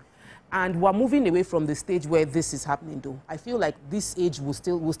to you. And we're moving away from the stage where this is happening, though. I feel like this age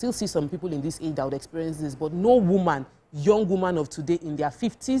we'll still see some people in this age that would experience this, but no woman, young woman of today in their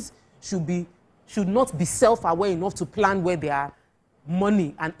 50s should not be self-aware enough to plan where their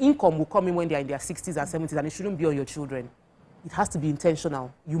money and income will come in when they're in their 60s and 70s, and it shouldn't be on your children. It has to be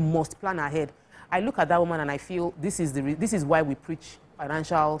intentional. You must plan ahead. I look at that woman and I feel this is why we preach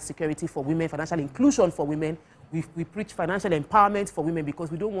financial security for women, financial inclusion for women. We preach financial empowerment for women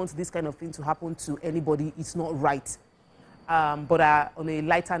because we don't want this kind of thing to happen to anybody. It's not right. But on a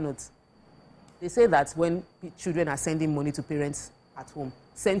lighter note, they say that when children are sending money to parents at home,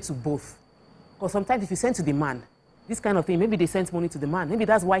 send to both. Because sometimes if you send to the man, this kind of thing, maybe they send money to the man. Maybe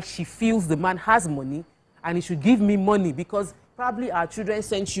that's why she feels the man has money and he should give me money, because probably our children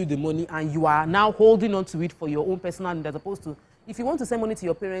sent you the money and you are now holding on to it for your own personal need, as opposed to, if you want to send money to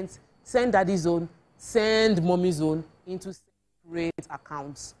your parents, send daddy's own, send mommy's own into separate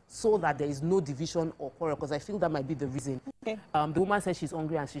accounts so that there is no division or quarrel, because I feel that might be the reason. Okay. The woman says she's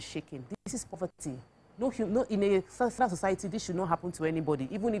hungry and she's shaking. This is poverty. No, in a society, this should not happen to anybody,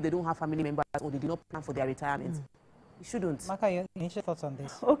 even if they don't have family members or they did not plan for their retirement. It shouldn't. Maka, your initial thoughts on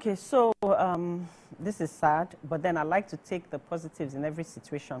this? Okay, so this is sad, but then I like to take the positives in every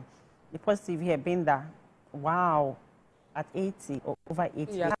situation. The positive here being that, wow, at 80 or over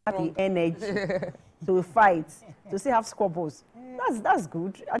 80, you have the energy to fight, to still have squabbles. That's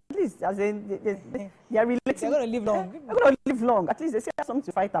good. At least, as in, they are relating. They're going to live long. They're going to live long. At least they still have something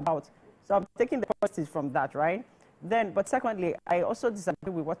to fight about. So I'm taking the positives from that, right? Then, but secondly, I also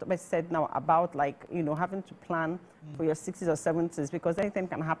disagree with what I said now about, like, you know, having to plan for your 60s or 70s, because anything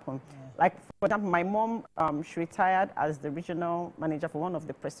can happen. Like, for example, my mom, she retired as the regional manager for one of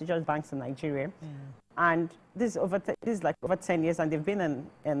the prestigious banks in Nigeria. And this is like over 10 years, and they've been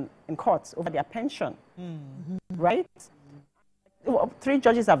in courts over their pension, right? 3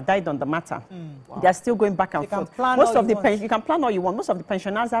 judges have died on the matter. Wow. They are still going back and forth. Most of the you can plan all you want. Most of the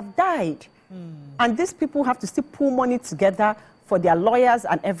pensioners have died. And these people have to still pull money together for their lawyers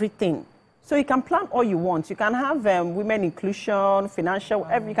and everything. So you can plan all you want. You can have women inclusion, financial,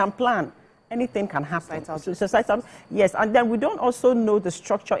 whatever you can plan. Anything can happen. Societal, yes, and then we don't also know the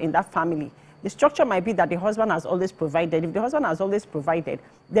structure in that family. The structure might be that the husband has always provided. If the husband has always provided,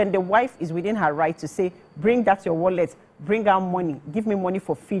 then the wife is within her right to say, bring that your wallet, bring out money, give me money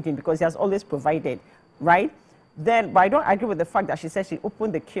for feeding, because he has always provided, right? Then, but I don't agree with the fact that she said she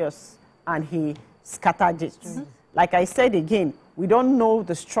opened the kiosk and he scattered it. Like I said again, we don't know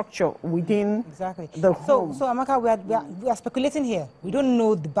the structure within the home. So Amaka, we are speculating here. We don't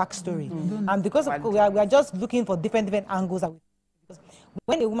know the backstory. And because we are just looking for different angles.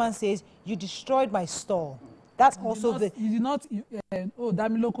 When a woman says, you destroyed my store, that's also you did not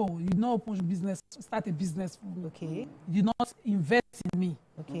Damiloko, you did not open business, start a business. Okay. You did not invest in me.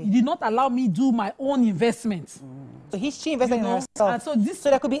 Okay. You did not allow me do my own investments. So she invested in herself. And so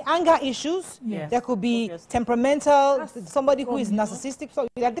there could be anger issues. Yes. There could be temperamental, somebody who is narcissistic. So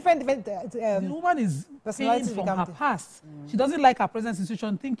there are different the woman is personalities from her past. She doesn't like her present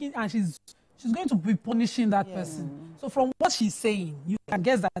situation, thinking, and she's going to be punishing that person. So from what she's saying, you can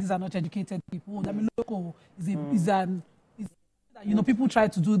guess that these are not educated people. I mean, local you know, people try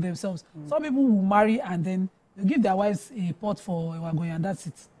to do themselves. Some people will marry and then they'll give their wives a pot for Ewagoy, and that's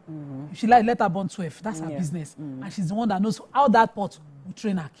it. If she let her born 12, that's her business. And she's the one that knows how that pot will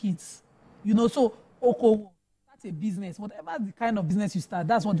train her kids. You know, so that's a business. Whatever the kind of business you start,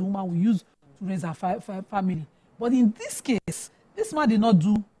 that's what the woman will use to raise her family. But in this case, this man did not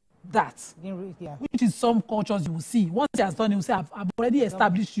do that, which is some cultures you will see. Once he has done, he will say, I've already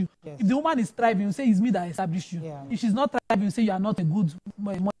established you. If the woman is thriving, you say, it's me that established you. If she's not thriving, you say, you are not a good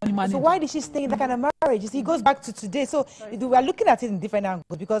money manager. So why did she stay in that kind of marriage? You see, it goes back to today. So we are looking at it in different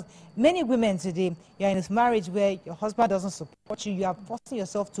angles, because many women today, you're in this marriage where your husband doesn't support you. You are forcing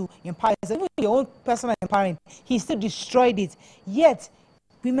yourself to empower yourself. Even your own personal empowering, he still destroyed it. Yet,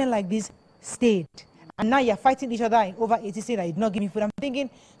 women like this stayed. And now you're fighting each other over 80, saying that you did not give me food. I'm thinking,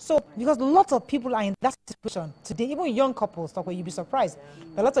 so, because lots of people are in that situation today, even young couples, you'd be surprised.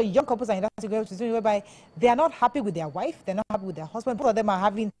 A lot of young couples are in that situation whereby they are not happy with their wife, they're not happy with their husband. Both of them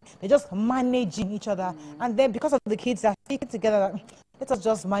are they're just managing each other. And then because of the kids, they're sticking together. let us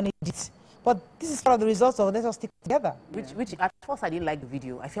just manage it. But this is part of the results of let us stick together. Which at first I didn't like the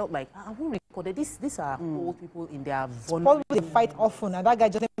video. I felt like, who recorded this? These are old people in their vulnerable. Probably they fight often, and that guy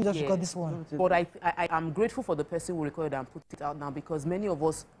just record this one. But I am grateful for the person who recorded and put it out now, because many of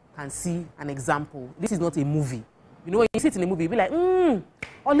us can see an example. This is not a movie. You know, when you sit in a movie, you be like,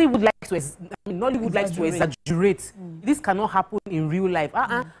 Nollywood likes to exaggerate. This cannot happen in real life.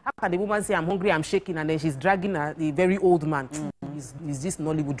 How can the woman say, I'm hungry, I'm shaking, and then she's dragging a very old man? It's just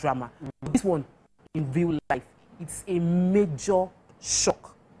Nollywood drama. This one, in real life, it's a major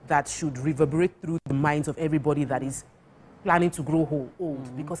shock that should reverberate through the minds of everybody that is planning to grow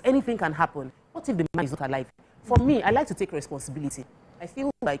old. Because anything can happen. What if the man is not alive? For me, I like to take responsibility. I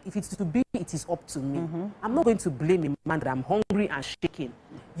feel like if it's to be, it is up to me. I'm not going to blame a man that I'm hungry and shaking.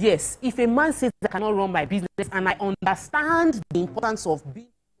 Yes, if a man says I cannot run my business and I understand the importance of being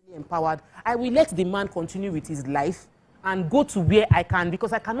empowered, I will let the man continue with his life and go to where I can,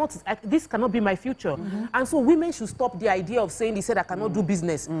 because this cannot be my future. And so women should stop the idea of saying, he said I cannot do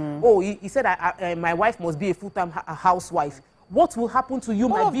business. Oh, he said my wife must be a full-time housewife. What will happen to you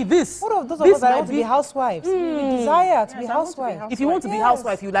might be this. What of those of us that want to be housewives? We desire to be housewives. If you want to be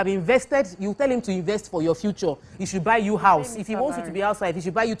housewife, you would have invested. You tell him to invest for your future. He should buy you house. If he wants you to be housewife, he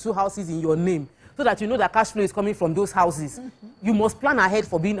should buy you 2 houses in your name, so that you know that cash flow is coming from those houses. You must plan ahead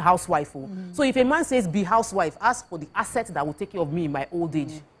for being housewife. So if a man says be housewife, ask for the asset that will take care of me in my old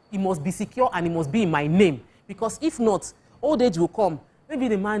age. It must be secure and it must be in my name. Because if not, old age will come. Maybe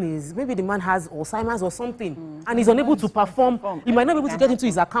the man has Alzheimer's or something, and he's unable to perform. He might not be able to get into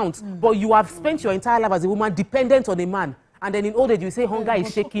his account, but you have spent your entire life as a woman dependent on a man. And then in old age, you say hunger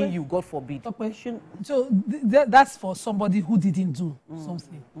is shaking you, God forbid. So that's for somebody who didn't do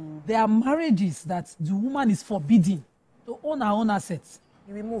something. There are marriages that the woman is forbidden to own her own assets.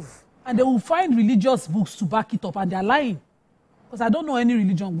 You will move. And they will find religious books to back it up, and they're lying. Because I don't know any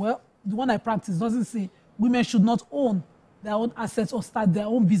religion. Well, the one I practice doesn't say women should not own their own assets or start their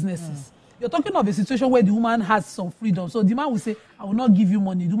own businesses. You're talking of a situation where the woman has some freedom. So the man will say, I will not give you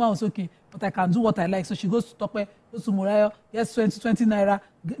money. The woman will say, okay, but I can do what I like. So she goes to Tokwe, goes to Murayo, gets 20 naira,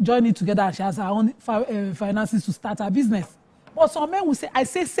 join it together, and she has her own finances to start her business. But some men will say,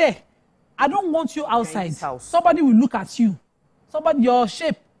 I don't want you outside. Somebody will look at you. Your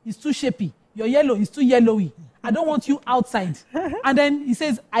shape is too shapy. Your yellow is too yellowy. I don't want you outside. And then he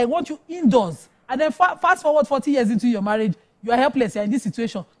says, I want you indoors. And then fast forward 40 years into your marriage, you are helpless, you're in this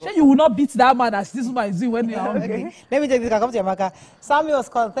situation. Sure, you will not beat that man as this woman is doing when you are hungry. Let me take this. I come to Amaka. Samuel was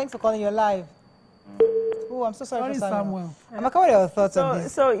calling. Thanks for calling. You're live. Oh, I'm so sorry for Samuel. Amaka, what are your thoughts on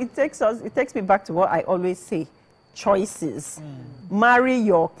this? So it takes me back to what I always say. Choices. Marry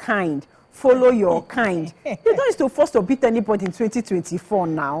your kind. Follow your kind. You don't need to force to beat anybody in 2024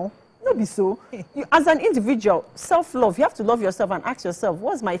 now. Not be so. You, as an individual, self-love, you have to love yourself and ask yourself,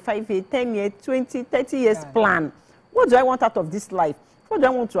 what's my 5-year, 10-year, 20, 30 years plan? What do I want out of this life? What do I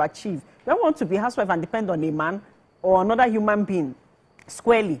want to achieve? Do I want to be a housewife and depend on a man or another human being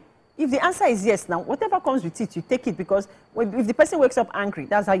squarely? If the answer is yes now, whatever comes with it, you take it, because if the person wakes up angry,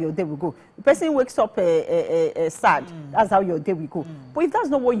 that's how your day will go. The person wakes up sad, that's how your day will go. But if that's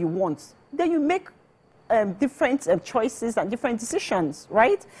not what you want, then you make different choices and different decisions,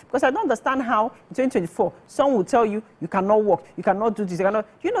 right? Because I don't understand how in 2024 someone will tell you you cannot work, you cannot do this, you cannot.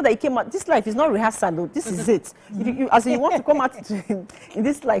 You know that you came out. This life is not rehearsal, though. This is it. As you want to come out in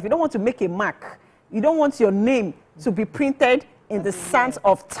this life, you don't want to make a mark. You don't want your name to be printed in the sands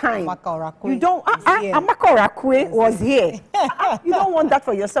of time. You don't. Amaka Orakwe was here. You don't want that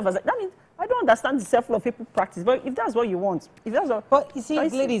for yourself. I mean, I don't understand the self-love people practice, but if that's what you want, if that's what... But you see,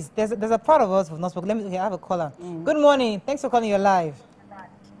 ladies, there's a part of us who've not spoken. Let me have a caller. Good morning. Thanks for calling. You're live.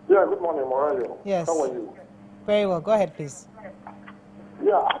 Yeah, good morning, Morelio. Yes. How are you? Very well. Go ahead, please.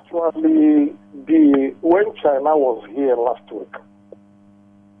 Yeah, actually, when China was here last week,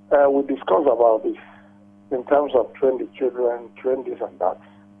 we discussed about this in terms of train the children, train this and that.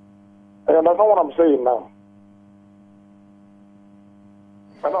 I understand what I'm saying now.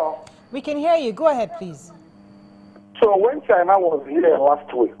 Hello? We can hear you. Go ahead, please. So when China was here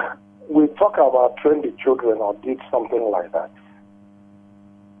last week, we talked about train the children or did something like that.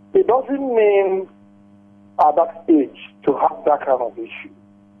 It doesn't mean at that age to have that kind of issue.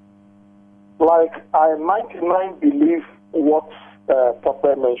 Like, I 99 believe what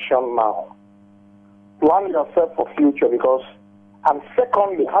Papa mentioned now. Plan yourself for future, because, and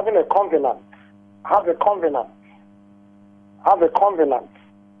secondly, having a covenant. Have a covenant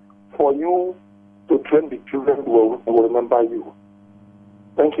for you to train the children who will remember you.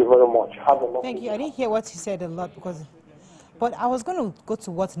 Thank you very much. Have a lovely day. Thank you. I didn't hear what he said a lot, but I was going to go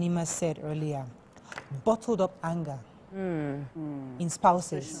to what Nima said earlier. Bottled up anger. in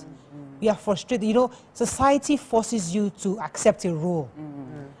spouses. We are frustrated. You know, society forces you to accept a role.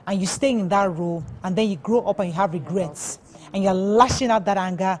 And you stay in that role, and then you grow up and you have regrets. And you're lashing out that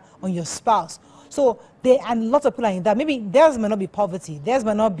anger on your spouse. So, and lots of people are in that. Maybe theirs may not be poverty. Theirs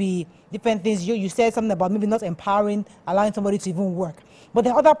may not be different things. You said something about maybe not empowering, allowing somebody to even work. But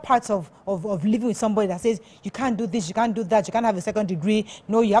there are other parts of living with somebody that says, you can't do this, you can't do that, you can't have a second degree.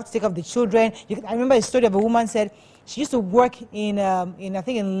 No, you have to take care of the children. I remember a story of a woman said, she used to work I think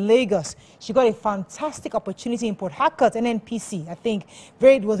in Lagos. She got a fantastic opportunity in Port Harcourt, NNPC, I think.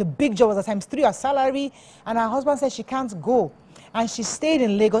 It was a big job, it was times 3 her salary. And her husband said she can't go. And she stayed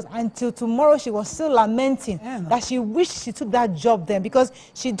in Lagos until tomorrow. She was still lamenting that she wished she took that job then, because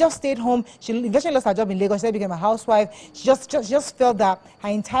she just stayed home. She eventually lost her job in Lagos. She became a housewife. She just felt that her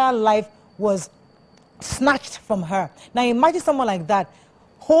entire life was snatched from her. Now imagine someone like that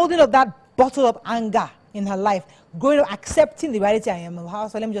holding up that bottle of anger in her life, growing up, accepting the reality. I am a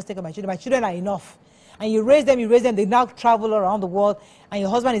housewife. Let me just take care of my children. My children are enough. And you raise them. They now travel around the world, and your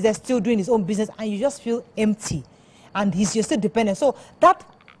husband is there still doing his own business, and you just feel empty. And you're still dependent. So that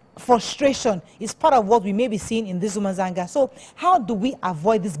frustration is part of what we may be seeing in this woman's anger. So how do we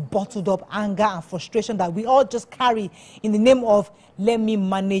avoid this bottled up anger and frustration that we all just carry in the name of let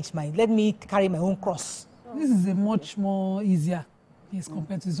me carry my own cross? This is a much more easier case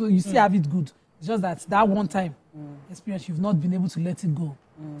compared to, so you still have it good. It's just that one time experience, you've not been able to let it go.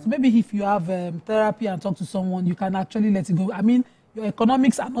 So maybe if you have therapy and talk to someone, you can actually let it go. I mean, your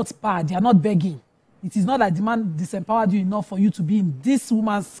economics are not bad. They are not begging. It is not that the man disempowered you enough for you to be in this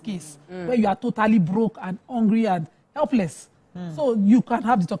woman's case, where you are totally broke and hungry and helpless. So you can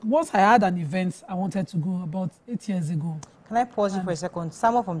have the talk. Once I had an event I wanted to go about 8 years ago. Can I pause you for a second?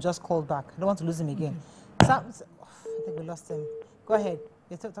 Someone from just called back. I don't want to lose him again. I think we lost him. Go ahead.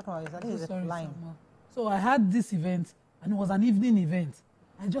 You're talking about this. I think he's lying. So I had this event, and it was an evening event.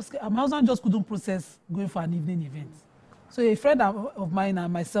 My husband just couldn't process going for an evening event. So a friend of mine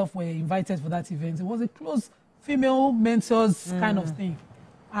and myself were invited for that event. It was a close female mentors kind of thing.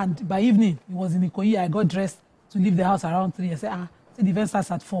 And by evening, it was in Ikoyi. I got dressed to leave the house around 3. I said, the event starts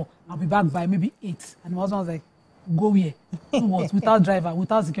at 4. I'll be back by maybe 8. And my husband was like, go where? Without driver,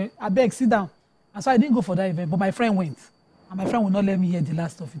 without security. I beg, sit down. And so I didn't go for that event, but my friend went. And my friend would not let me hear the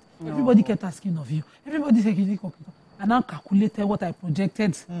last of it. No. Everybody kept asking of you. Everybody said, and now calculated what I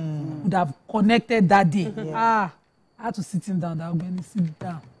projected would have connected that day. I had to sit him down. Sit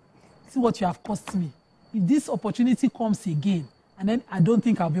down. See what you have cost me. If this opportunity comes again, and then I don't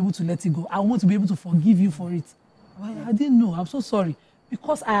think I'll be able to let it go. I want to be able to forgive you for it. I didn't know. I'm so sorry.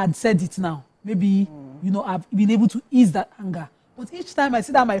 Because I had said it now. Maybe, I've been able to ease that anger. But each time I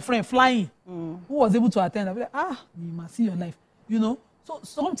see that my friend flying, who was able to attend, I'll be like, you must see your life. So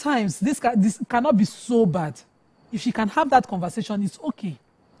sometimes this cannot be so bad. If she can have that conversation, it's okay.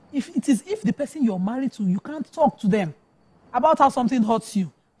 If the person you're married to, you can't talk to them about how something hurts you,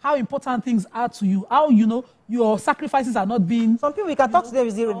 how important things are to you, how your sacrifices are not being. Some people you can talk to them,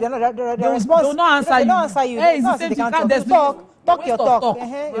 they will not answer you. Hey, talk your talk.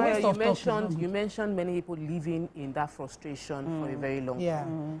 You mentioned many people living in that frustration for a very long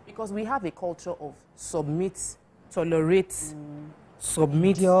time. Because we have a culture of submit, tolerate,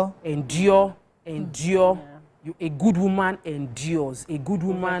 submit, endure. A good woman endures, a good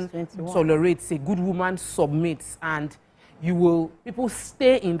woman tolerates, a good woman submits, and people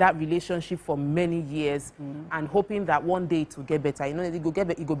stay in that relationship for many years and hoping that one day it will get better. It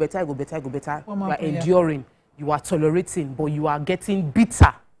go better. You are enduring, you are tolerating, but you are getting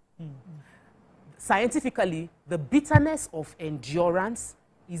bitter. Scientifically, the bitterness of endurance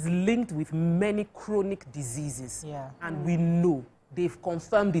is linked with many chronic diseases. And we know, they've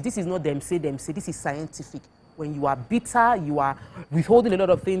confirmed it. This is not them say, this is scientific. When you are bitter, you are withholding a lot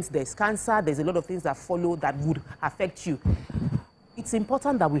of things. There's cancer. There's a lot of things that follow that would affect you. It's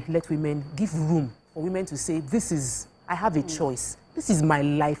important that we let women give room for women to say, I have a choice. This is my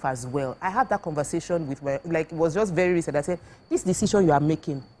life as well. I had that conversation with it was just very recent. I said, this decision you are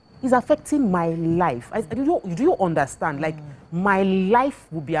making is affecting my life. Do you understand? My life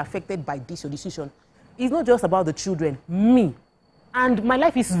will be affected by this your decision. It's not just about the children, me. And my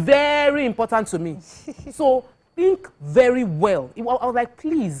life is very important to me. So think very well. I was like,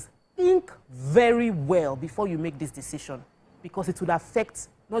 please, think very well before you make this decision. Because it will affect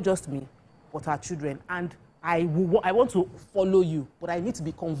not just me, but our children. And I want to follow you, but I need to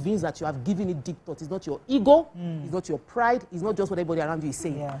be convinced that you have given it deep thought. It's not your ego, it's not your pride, it's not just what everybody around you is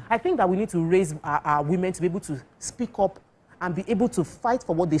saying. I think that we need to raise our women to be able to speak up and be able to fight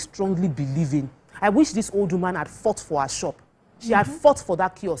for what they strongly believe in. I wish this old woman had fought for her shop. She had fought for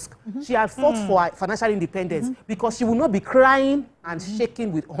that kiosk. She had fought for financial independence because she would not be crying and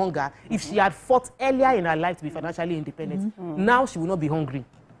shaking with hunger if she had fought earlier in her life to be financially independent. Now she will not be hungry.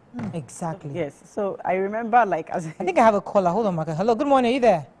 Exactly. Yes. So I remember, like, I think I have a caller. Hold on, Maka. Hello, good morning. Are you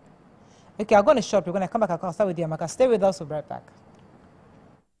there? Okay, I'll go in the shop. You're going to come back. I'll start with you, Maka. Stay with us. We'll be right back.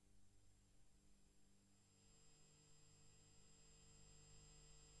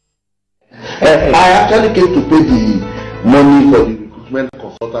 I actually came to pay the money for the recruitment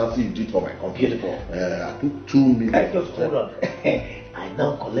consultancy you did for my company. Beautiful. I took 2 million. Just hold on. I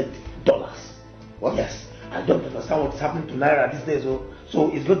now collect dollars. What? Yes. I don't understand what's happening to Naira these days.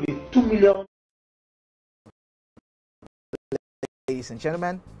 So it's going to be 2 million. Ladies and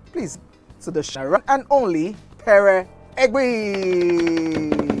gentlemen, please, to the Sharon and only Pere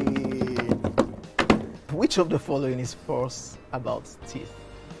Egbe. Which of the following is false about teeth?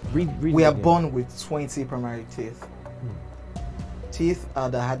 We are born with 20 primary teeth. Teeth are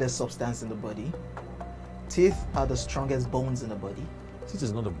the hardest substance in the body. Teeth are the strongest bones in the body. Teeth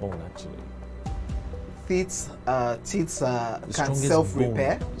is not a bone, actually. Teeth can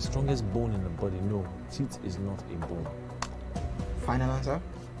self-repair. The strongest bone in the body, no. Teeth is not a bone. Final answer?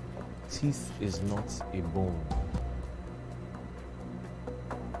 Teeth is not a bone.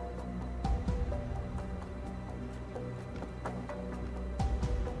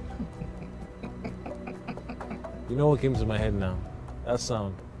 You know what came to my head now? That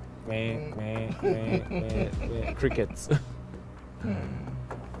sound. Crickets.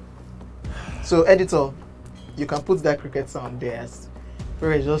 So, editor, you can put that cricket sound there.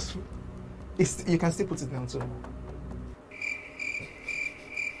 You can still put it down too.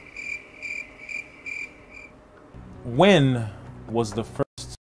 When was the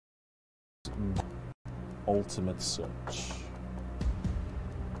first ultimate search?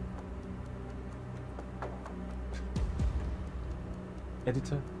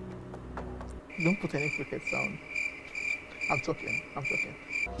 Editor? Don't put any cricket sound. I'm talking.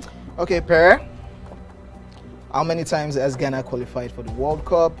 Okay, Pere. How many times has Ghana qualified for the World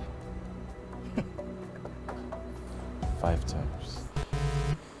Cup? 5 times.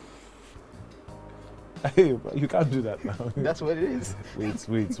 Hey, you can't do that now. That's what it is.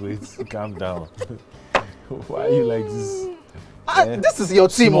 Wait. Calm down. Why are you like this? This is your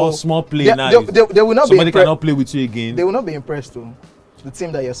team. Small play now. They will not Somebody cannot play with you again. They will not be impressed though. The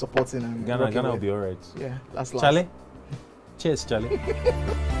team that you're supporting. And Ghana will be alright. Yeah, that's last. Charlie? Cheers, Charlie.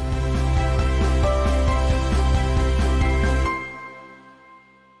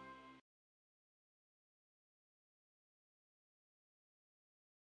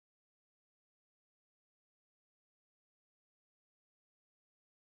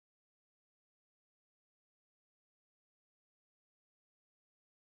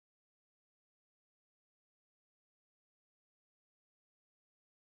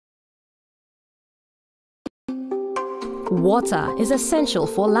 Water is essential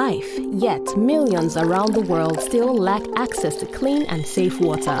for life, yet millions around the world still lack access to clean and safe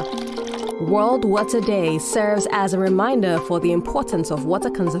water. World Water Day serves as a reminder for the importance of water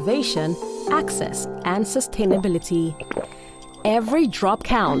conservation, access, and sustainability. Every drop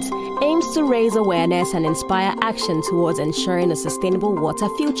counts aims to raise awareness and inspire action towards ensuring a sustainable water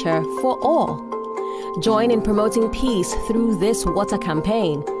future for all. Join in promoting peace through this water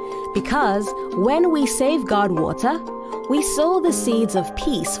campaign, because when we safeguard water, we sow the seeds of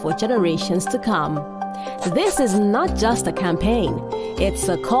peace for generations to come. This is not just a campaign, it's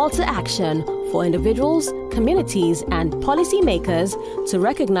a call to action for individuals, communities, and policymakers to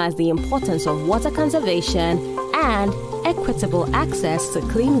recognize the importance of water conservation and equitable access to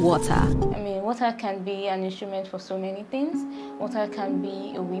clean water. I mean, water can be an instrument for so many things. Water can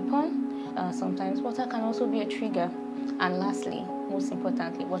be a weapon. Sometimes water can also be a trigger. And lastly, most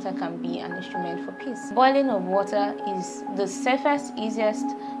importantly, water can be an instrument for peace. Boiling of water is the safest, easiest,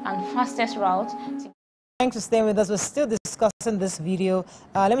 and fastest route. Thanks for staying with us. We're still discussing this video.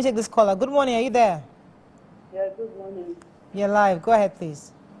 Let me take this caller. Good morning. Are you there? Yeah, good morning. You're live. Go ahead,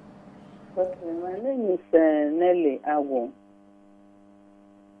 please. Okay, my name is Nelly Awo.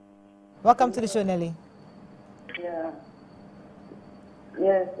 Welcome to the show, Nelly. Yeah.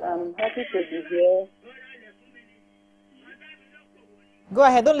 Yes, I'm happy to be here. Go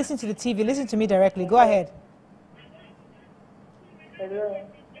ahead. Don't listen to the TV. Listen to me directly. Go ahead. Hello.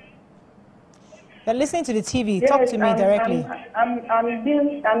 You're listening to the TV. Yes, Talk to me directly. I'm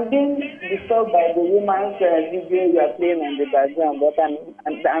being disturbed by the woman's video you are playing in the background, but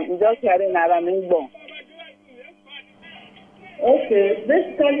I'm just hearing Aramingbo. Okay,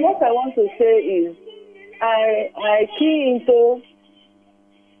 basically what I want to say is I key into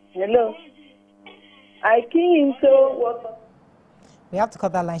what We have to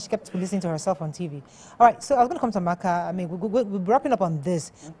cut that line. She kept listening to herself on TV. All right, so I was going to come to Maka. I mean, we're wrapping up on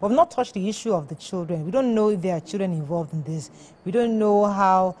this. But we've not touched the issue of the children. We don't know if there are children involved in this. We don't know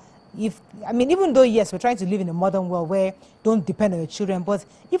how, even though, yes, we're trying to live in a modern world where don't depend on your children, but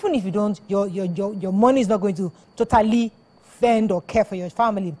even if you don't, your money is not going to totally fend or care for your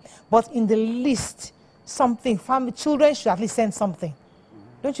family. But in the least, children should at least send something.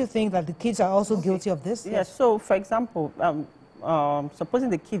 Don't you think that the kids are also guilty of this? Yes, so for example, supposing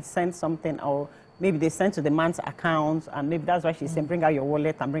the kids send something, or maybe they send to the man's account, and maybe that's why she's saying, bring out your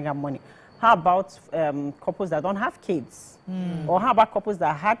wallet and bring out money. How about couples that don't have kids? Or how about couples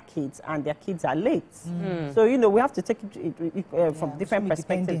that had kids and their kids are late? So, we have to take it from different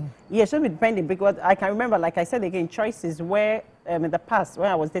perspectives. Yeah, it should be depending, because I can remember, like I said again, choices where in the past, when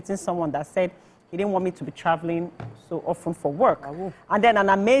I was dating someone that said he didn't want me to be traveling so often for work. And then and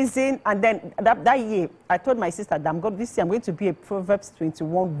then that year, I told my sister that this year I'm going to be a Proverbs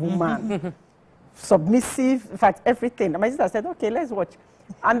 21 woman. Submissive, in fact, everything. And my sister said, okay, let's watch.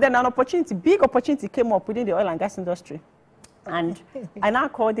 And then big opportunity came up within the oil and gas industry. And I now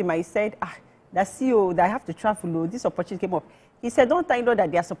called him, I said, the CEO, that I have to travel, this opportunity came up. He said, don't I know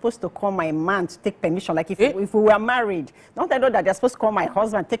that they are supposed to call my man to take permission? Like if we were married, don't I know that they're supposed to call my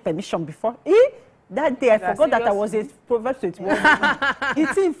husband to take permission before? That day, I forgot that I was a Proverbs 21.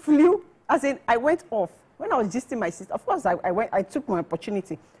 The thing flew. As in, I went off. When I was gisting my sister, of course, I took my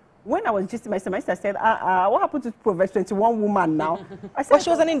opportunity. When I was gisting my sister said, what happened to Proverbs 21 woman now? I said, well, she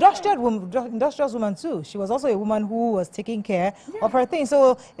was an industrious woman too. She was also a woman who was taking care of her things.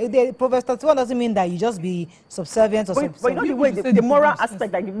 So the Proverbs 21 doesn't mean that you just be subservient or But you know the way, the moral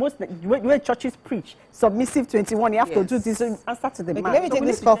aspect, like the way churches preach, submissive 21, you have to do this, so answer to the man. Let me take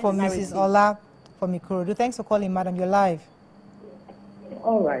this call from Mrs. Ola from Ikorodu. Thanks for calling, madam. You're live.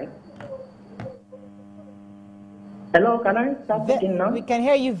 All right. Hello, can I start speaking now? We can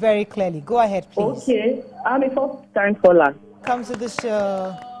hear you very clearly. Go ahead, please. Okay. I'm a first-time caller. Come to the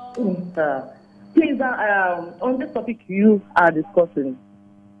show. Please, on this topic you are discussing,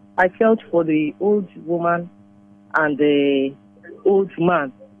 I felt for the old woman and the old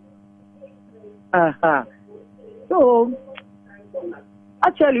man. So,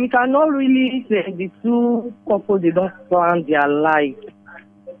 actually, we cannot really say the two couples, they don't plan their life.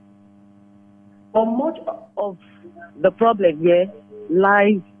 But much of the problem here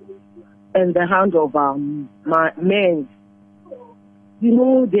lies in the hand of men.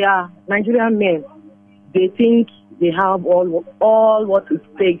 They are Nigerian men. They think they have all what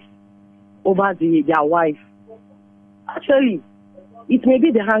it takes over their wife. Actually, it may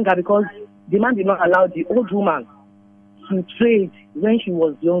be the hunger, because the man did not allow the old woman to trade when she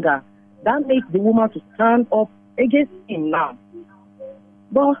was younger. That makes the woman to stand up against him now.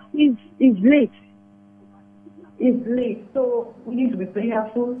 But it's late. It's late, so we need to be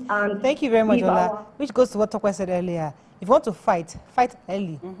prayerful. And thank you very much, Ola. Which goes to what Tokwe said earlier. If you want to fight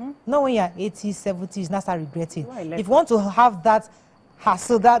early. Not when you're 80s, 70s, now start regretting. If you want to have that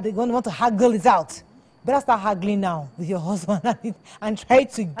hassle, that they're going to want to haggle it out, better start haggling now with your husband and try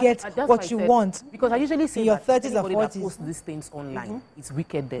to get what you want. Because I usually say in your 30s or 40s. That post these things online, it's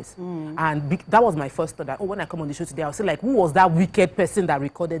wickedness. And that was my first thought, that when I come on the show today, I'll say, like, who was that wicked person that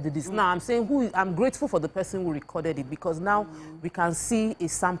recorded this? Now I'm saying I'm grateful for the person who recorded it, because now we can see a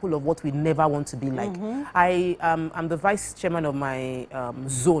sample of what we never want to be like. I'm the vice chairman of my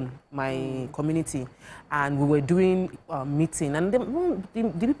zone, my community, and we were doing a meeting, and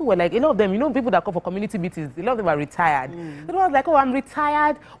the people were like, a lot of them, people that come for community meetings, a lot of them are retired. They were like, I'm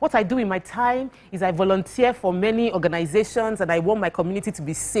retired. What I do in my time is I volunteer for many organizations, and I want my community to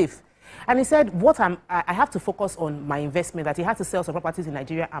be safe. And he said, I have to focus on my investment, that he had to sell some properties in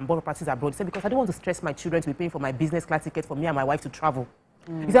Nigeria and bought properties abroad. He said, because I don't want to stress my children to be paying for my business class ticket for me and my wife to travel.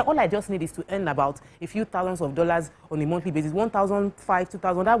 He said, all I just need is to earn about a few thousands of dollars on a monthly basis, 1,500,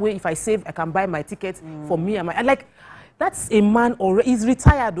 2,000. That way, if I save, I can buy my ticket for me and my... And like, that's a man already. He's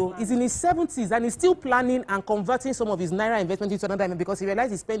retired, though. He's in his 70s, and he's still planning and converting some of his Naira investment into another, because he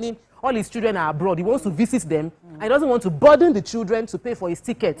realized he's spending, all his children are abroad. He wants to visit them, and he doesn't want to burden the children to pay for his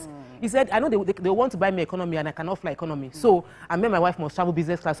tickets. He said, I know they want to buy me economy, and I cannot fly economy. So I made my wife must travel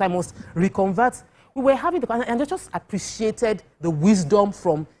business class, so I must reconvert. We were having the conversation, and I just appreciated the wisdom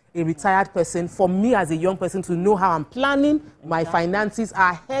from a retired person, for me as a young person to know how I'm planning my finances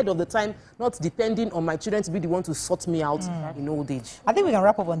ahead of the time, not depending on my children to be the one to sort me out in old age. I think we can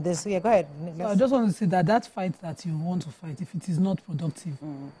wrap up on this. Yeah, go ahead. So I just want to say that fight that you want to fight, if it is not productive,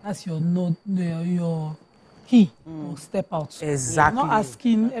 that's your key to step out. Exactly. I'm not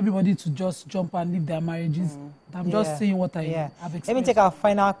asking everybody to just jump and leave their marriages. I'm just saying what I have experienced. Let me take our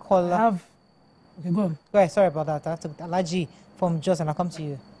final caller. Okay, go on. Go ahead. Sorry about that. I took Alaji from Jos, and I'll come to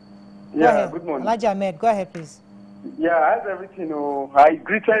you. Yeah, good morning. Elijah Ahmed, go ahead, please. Yeah, how's everything?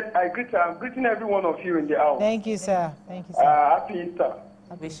 I'm greeting every one of you in the house. Thank you, sir. Thank you, sir. Happy Easter.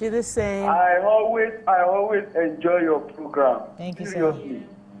 Wish you the same. I always enjoy your program. Thank you, seriously.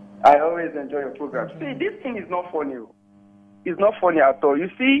 I always enjoy your program. See, this thing is not funny. It's not funny at all. You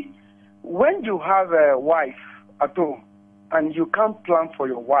see, when you have a wife at home and you can't plan for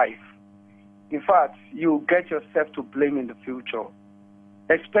your wife, in fact, you get yourself to blame in the future,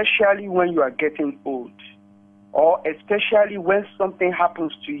 especially when you are getting old, or especially when something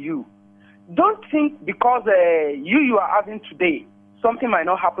happens to you. Don't think because you are having today, something might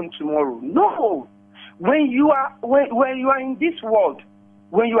not happen tomorrow. No. When you are in this world,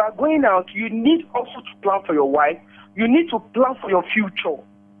 when you are going out, you need also to plan for your wife. You need to plan for your future.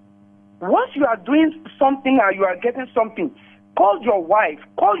 Once you are doing something and you are getting something, call your wife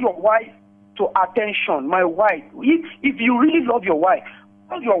to attention. My wife, if you really love your wife,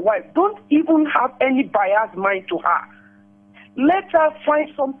 call your wife. Don't even have any biased mind to her. Let her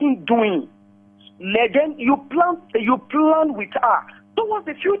find something doing. Then you plan with her towards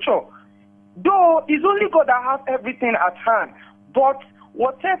the future. Though it's only God that has everything at hand, but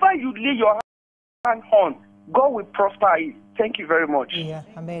whatever you lay your hand on, God will prosper it. Thank you very much. Yeah,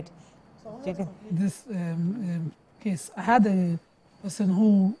 Ahmed. This case, I had a person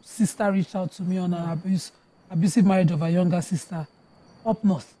whose sister reached out to me on an abusive marriage of a younger sister up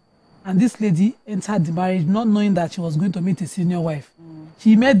north. And this lady entered the marriage not knowing that she was going to meet a senior wife.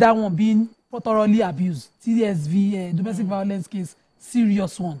 She made that one being thoroughly abused. TSV, domestic violence case,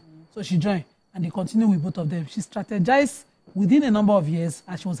 serious one. So she joined and they continued with both of them. She strategized within a number of years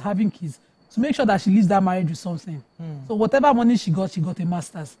as she was having kids to make sure that she leaves that marriage with something. So whatever money she got a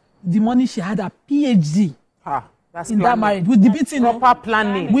master's. The money she had a PhD in that marriage with the beating. Proper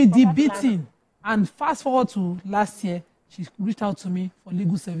planning. With the beating. And fast forward to last year, she reached out to me for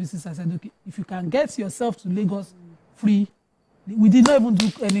legal services. I said, okay, if you can get yourself to Lagos free, we did not even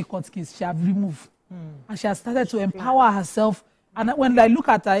do any court case. She have removed. And she has started to empower herself. And when I look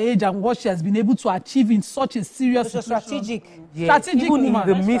at her age and what she has been able to achieve in such a serious strategic. Yes. Strategic even woman.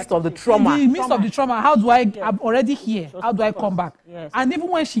 in the midst of the trauma. In the midst of the trauma, how do I'm already here. How do I come back? Yes. And even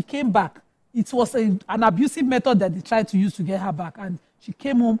when she came back, it was an abusive method that they tried to use to get her back. And she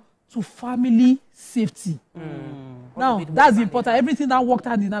came home to family safety. Now, that's important. Everything that worked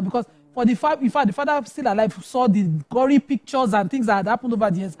hand in hand, because for the fact, in fact, the father still alive saw the gory pictures and things that had happened over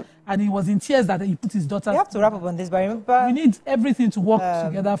the years, and he was in tears that he put his daughter. We have to wrap up on this, but remember, we need everything to work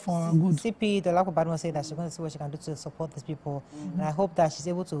together for good. CP, the Lako Badmo said that she's going to see what she can do to support these people, and I hope that she's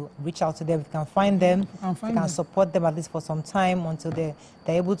able to reach out to them. If we can find them, we can support them at least for some time until they're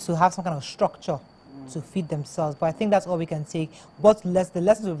able to have some kind of structure to feed themselves. But I think that's all we can take. But the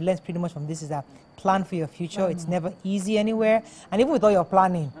lessons we've learned pretty much from this is that plan for your future. It's never easy anywhere, and even with all your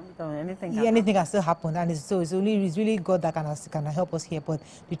planning, anything can still happen. And it's really God that can help us here. But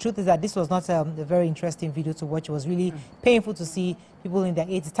the truth is that this was not a very interesting video to watch. It was really painful to see people in their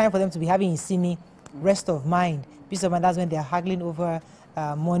 80s. It's time for them to be having insini, rest of mind, peace of mind. That's when they're haggling over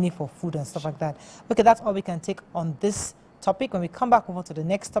money for food and stuff like that. Okay, that's all we can take on this topic. When we come back over to the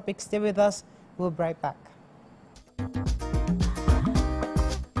next topic, stay with us. We'll be right back.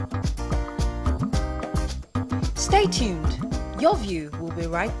 Stay tuned. Your View will be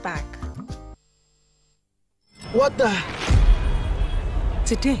right back. What the?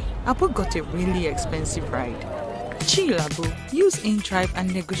 Today, Abu got a really expensive ride. Chill, Abu. Use InDrive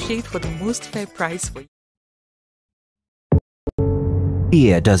and negotiate for the most fair price for you.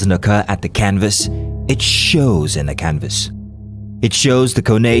 Fear doesn't occur at the canvas, it shows in the canvas. It shows the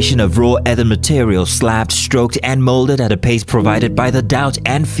conation of raw earthen material slabbed, stroked and molded at a pace provided by the doubt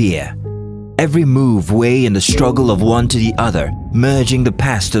and fear. Every move way in the struggle of one to the other, merging the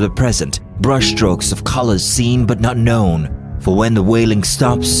past to the present, brushstrokes of colors seen but not known. For when the wailing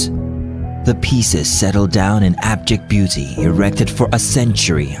stops, the pieces settle down in abject beauty erected for a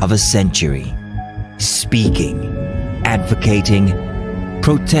century of a century. Speaking, advocating,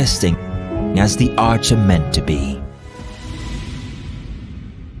 protesting as the arts are meant to be.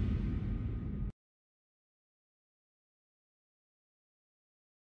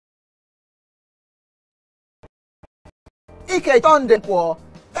 Ike Tondepo,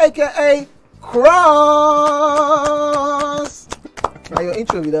 aka Cross. Now your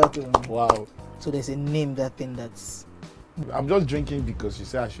intro without wow. So there's a name that thing that's. I'm just drinking because you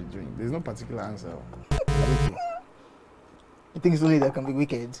say I should drink. There's no particular answer. You think it's only that can be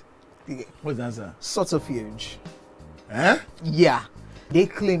wicked? What's the answer? Subterfuge. Eh? Yeah. They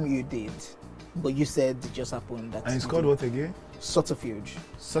claim you did, but you said it just happened. That and it's called what again? Subterfuge.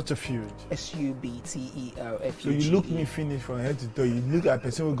 Subterfuge. S-U-B-T-E-R-F-U-G-E. So you look me finish from head to toe. You look at a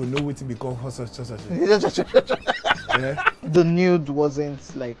person who go know what to become hustle. Yeah. The nude wasn't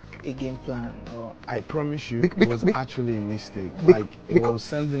like a game plan, or I promise you, it was actually a mistake. Like it was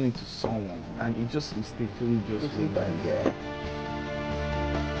sending it to someone, and it just mistakenly just went by. Yeah.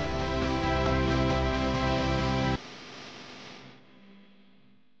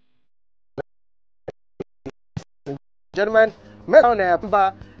 Gentlemen,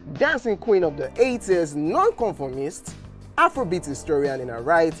 member, dancing queen of the 80s, non-conformist, Afrobeat historian in her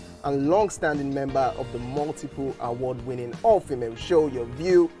right, and long-standing member of the multiple award-winning all-female show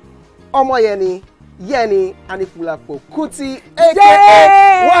YourView, Omoyeni, Yeni, Anikulapo Kuti,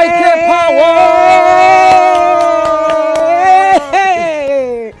 aka YK Power!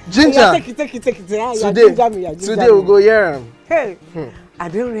 Ginger! Take it. Today we'll go here. Hey, I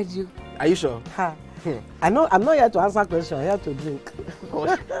didn't read you. Are you sure? Ha. I'm not here to answer questions, I'm here to drink.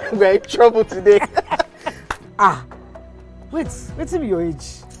 We're in trouble today. Wait till your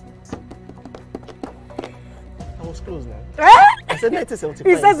age. I was close now. Eh? I said 1975.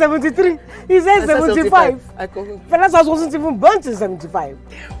 He said 73. He said 75. Fellas wasn't even born in 75.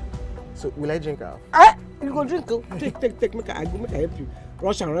 So will I drink half? You go drink. Take. Make I help you.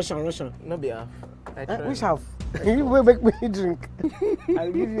 Russian. No be half. Which half? You will make me drink.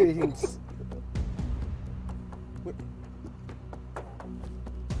 I'll give you a hint.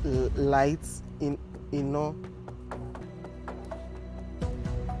 Lights in no.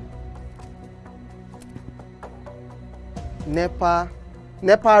 Nepa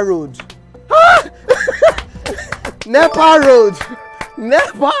Road. Nepa Road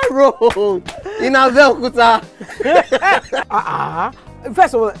in Abeokuta.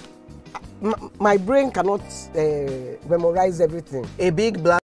 First of all, my brain cannot memorize everything. A big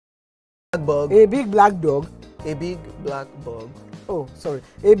black bug. A big black dog. A big black bug. Oh, sorry.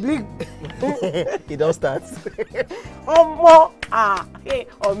 A big. It don't start. Ọmọ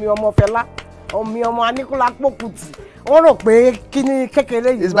fella. Ọmọ Anikulapo Kuti. Wọ́n rò pé kí ni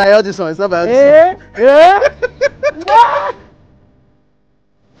kékeré yìí. It's by Audison. It's not by Audison.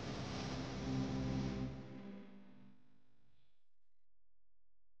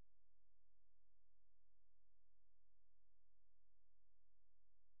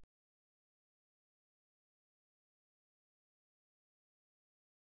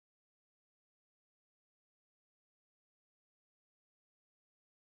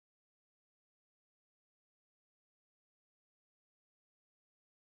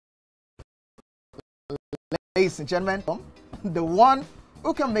 Ladies and gentlemen, the one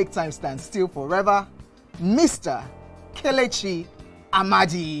who can make time stand still forever, Mr. Kelechi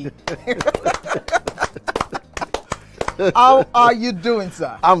Amadi. How are you doing,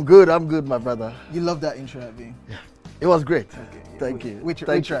 sir? I'm good, my brother. You love that intro, Abby? Yeah. It was great. Okay, Thank you. We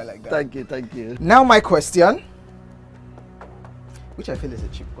try like that. Thank you. Now my question, which I feel is a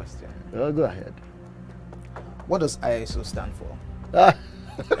cheap question. Oh, go ahead. What does ISO stand for?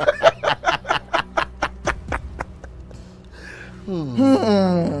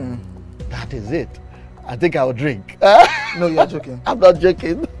 That is it. I think I'll drink. No, you're joking. I'm not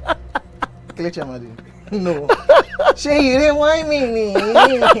joking. Kelechi Amadi. No. You didn't whine me.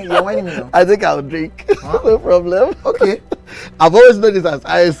 You're whining me now. I think I'll drink. Huh? No problem. Okay. I've always known this as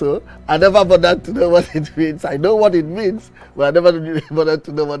ISO. I never bothered to know what it means. I know what it means, but I never bothered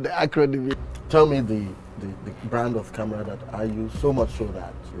to know what the acronym means. Tell me the brand of camera that I use, so much so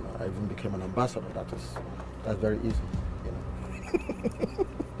that I even became an ambassador. That's very easy.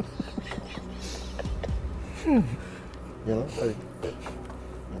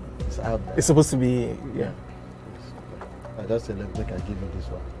 It's out there. It's supposed to be, yeah. I just said, look, I give you this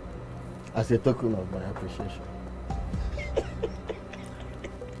one as a token of my appreciation.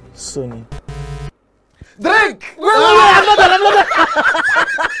 Sony. Drink!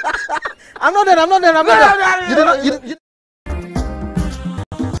 I'm not done. You did not.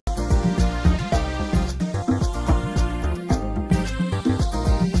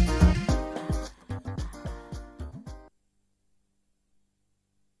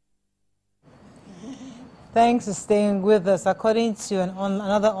 Thanks for staying with us. According to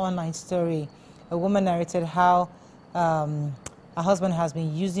another online story, a woman narrated how her husband has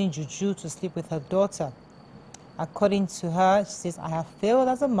been using Juju to sleep with her daughter. According to her, she says, I have failed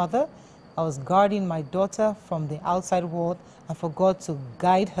as a mother. I was guarding my daughter from the outside world and forgot to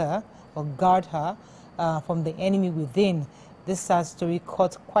guide her or guard her from the enemy within. This sad story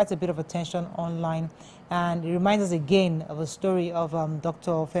caught quite a bit of attention online, and it reminds us again of a story of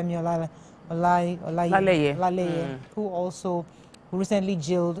Dr. Femi Olaleye, who also recently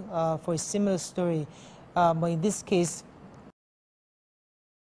jailed for a similar story. But in this case,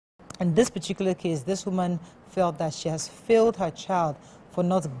 In this particular case, this woman felt that she has failed her child for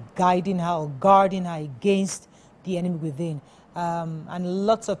not guiding her or guarding her against the enemy within. And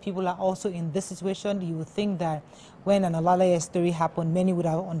lots of people are also in this situation. You would think that when an Olaleye story happened, many would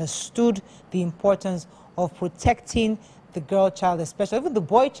have understood the importance of protecting the girl child, especially even the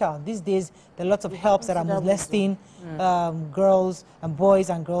boy child. These days, there are lots of helps that are molesting girls and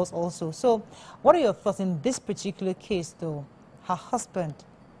boys and girls also. So what are your thoughts in this particular case, though? Her husband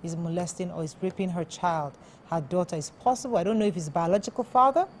is molesting or is raping her child, her daughter. Is possible. I don't know if it's biological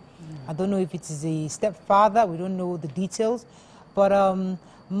father. I don't know if it is a stepfather. We don't know the details. But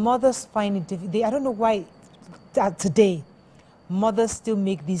mothers find it difficult. I don't know why today mothers still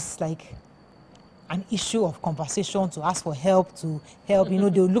make this like an issue of conversation to ask for help, You know,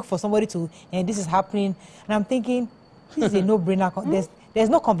 they'll look for somebody to, and this is happening. And I'm thinking, this is a no-brainer. There's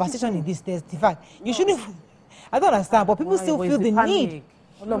no conversation in this. There's the fact. You shouldn't, I don't understand, but people still feel the need.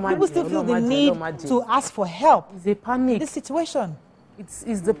 People still feel the need to ask for help. It's a panic. This situation.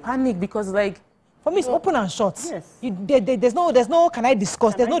 It's the panic because, like, for me, it's open and shut. Yes. There's no, can I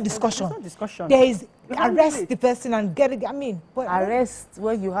discuss? There's no discussion. There's no discussion. There is arrest the person and get it. I mean, but arrest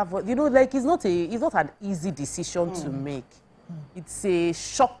when you have, you know, like it's not an easy decision to make. It's a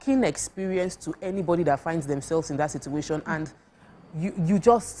shocking experience to anybody that finds themselves in that situation, and you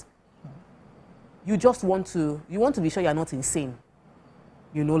just want to be sure you're not insane.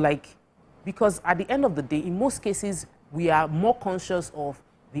 You know, like, because at the end of the day, in most cases, we are more conscious of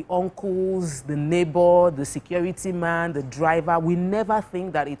the uncles, the neighbor, the security man, the driver. We never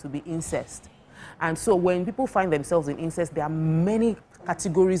think that it will be incest. And so when people find themselves in incest, there are many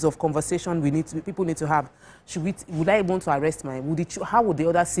categories of conversation people need to have. Would I want to arrest how would the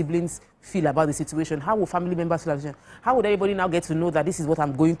other siblings feel about the situation? How would family members feel about the situation? How would everybody now get to know that this is what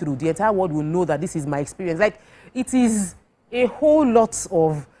I'm going through? The entire world will know that this is my experience. Like, it is a whole lot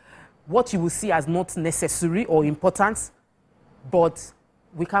of what you will see as not necessary or important, but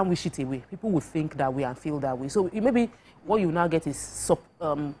we can't wish it away. People will think that way and feel that way. So maybe what you now get is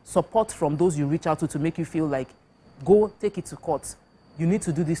support from those you reach out to make you feel like, go take it to court. You need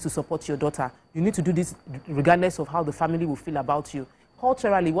to do this to support your daughter. You need to do this regardless of how the family will feel about you.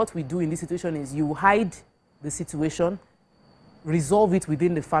 Culturally, what we do in this situation is you hide the situation, resolve it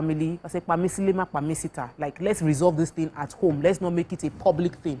within the family. I say, like, let's resolve this thing at home. Let's not make it a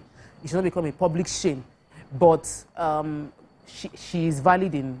public thing. It should not become a public shame. But she is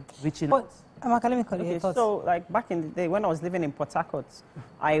valid in reaching out. Okay, so like back in the day when I was living in Port Harcourt,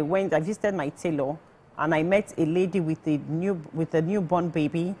 I visited my tailor, and I met a lady with a newborn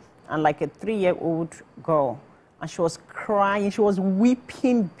baby and like a 3-year-old girl, and she was crying, she was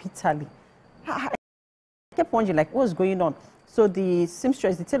weeping bitterly. I kept wondering, like, what's going on? So the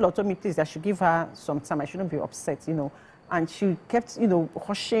seamstress, the tailor, told me, please, I should give her some time. I shouldn't be upset, you know. And she kept, you know,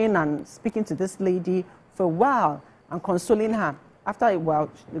 hushing and speaking to this lady for a while and consoling her. After a while,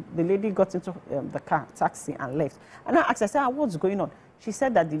 the lady got into the taxi and left. And I asked her, I said, what's going on? She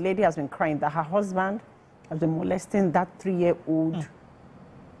said that the lady has been crying, that her husband has been molesting that 3-year-old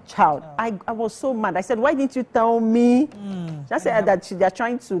child. I was so mad. I said, why didn't you tell me? She said that they're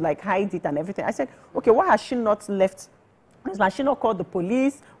trying to like hide it and everything. I said, okay, why has she not left? Has she not called the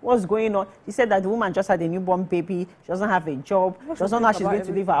police? What's going on? She said that the woman just had a newborn baby. She doesn't have a job. She doesn't know how she's going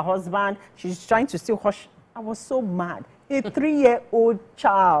to leave her husband. She's trying to still hush. I was so mad. A 3-year-old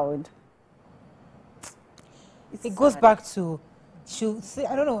child. It goes back to,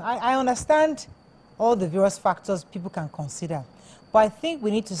 I don't know, I understand all the various factors people can consider. But I think we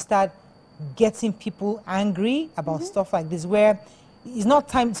need to start getting people angry about stuff like this, where it's not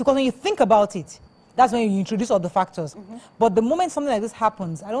time, because when you think about it, that's when you introduce all the factors. But the moment something like this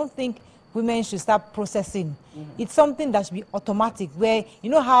happens, I don't think women should start processing. It's something that should be automatic, where, you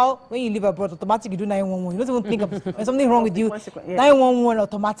know how when you live abroad, automatic you do 911. You don't even think of when something wrong with you, 911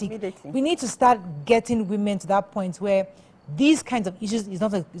 automatic. We need to start getting women to that point where these kinds of issues is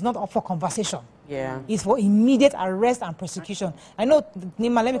not up for conversation. Yeah. It's for immediate arrest and prosecution. I know,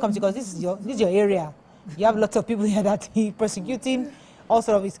 Nima, let me come to you, because this is your area. You have lots of people here that are persecuting all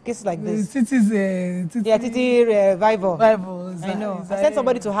sort of cases like this. Titi Revival. I know. I sent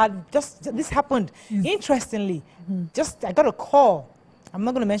somebody to her. This happened. Interestingly, I got a call. I'm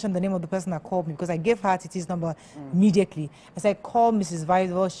not going to mention the name of the person that called me, because I gave her Titi's number immediately. I said, call Mrs.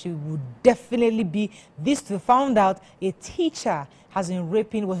 Vival. She would definitely be. This we found out a teacher has been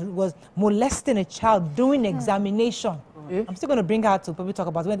raping, was molesting a child during examination. I'm still going to bring her to probably talk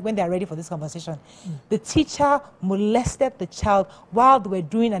about when they are ready for this conversation. The teacher molested the child while they were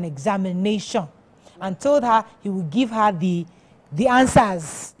doing an examination and told her he would give her the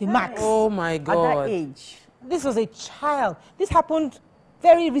answers, the marks. Oh my God. At that age. This was a child. This happened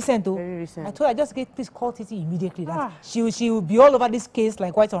Very recent, though. Very recent. I told her, just please call Titi immediately. That she will be all over this case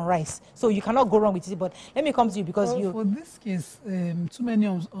like white on rice. So you cannot go wrong with Titi. But let me come to you because For this case, too many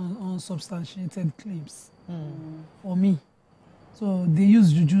unsubstantiated claims for me. So they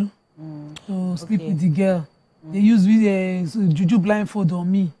use Juju to sleep with the girl. They use Juju blindfold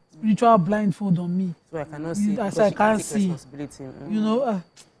on me, spiritual blindfold on me. So I cannot see. So I can't see. You know,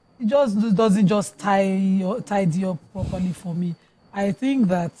 it just doesn't just tidy up properly for me. I think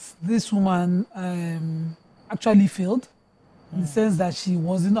that this woman actually failed in the sense that she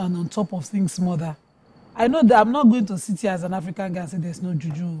wasn't an on top of things mother. I know that I'm not going to sit here as an African guy and say there's no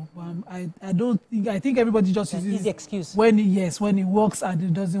Juju. I think everybody just uses easy excuse. When it works and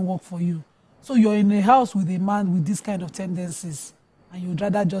it doesn't work for you. So you're in a house with a man with this kind of tendencies and you'd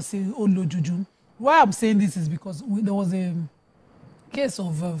rather just say, oh no, Juju. Why I'm saying this is because there was a case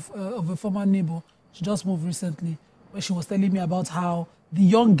of a former neighbor. She just moved recently, where she was telling me about how the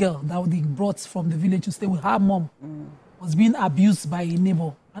young girl that they brought from the village to stay with her mom was being abused by a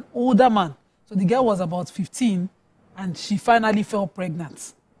neighbor, an older man. So the girl was about 15 and she finally fell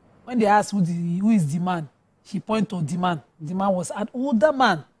pregnant. When they asked who is the man, she pointed to the man. The man was an older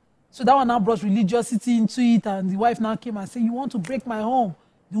man. So that one now brought religiosity into it, and the wife now came and said, you want to break my home.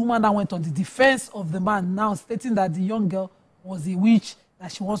 The woman now went on the defense of the man, now stating that the young girl was a witch,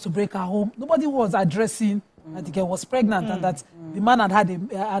 that she wants to break her home. Nobody was addressing that the girl was pregnant and that the man had an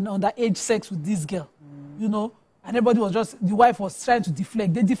underage sex with this girl, you know. And everybody was the wife was trying to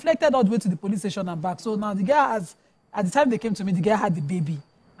deflect. They deflected all the way to the police station and back. So now the girl at the time they came to me, the girl had the baby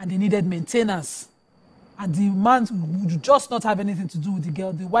and they needed maintenance. And the man would just not have anything to do with the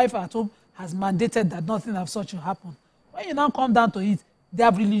girl. The wife at home has mandated that nothing of such will happen. When you now come down to it, they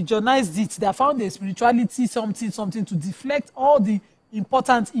have religionized it. They have found a spirituality, something to deflect all the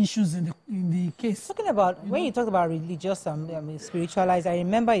important issues in the case. Talking about, when you talk about religious spiritualized, I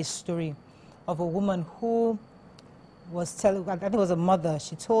remember a story of a woman who was telling, I think it was a mother,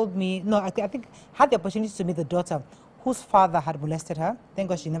 she told me, no, I think had the opportunity to meet the daughter whose father had molested her. Thank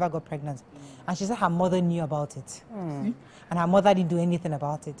God she never got pregnant. And she said her mother knew about it. And her mother didn't do anything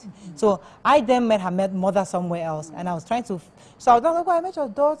about it. So I then met her mother somewhere else, and I was trying to, so I was like, oh, I met your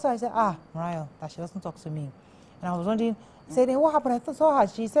daughter. I said, Mariah, that she doesn't talk to me. And I was wondering, I said, what happened? I saw her.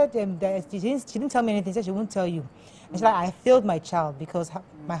 She said that she didn't tell me anything. She said she won't tell you. And she's like, I failed my child because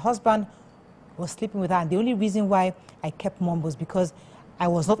my husband was sleeping with her, and the only reason why I kept mum was because I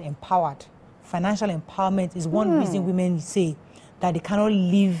was not empowered. Financial empowerment is one reason women say that they cannot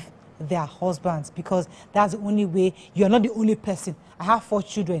leave their husbands, because that's the only way. You're not the only person. I have 4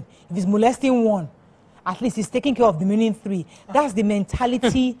 children. If he's molesting one, at least he's taking care of the remaining 3. That's the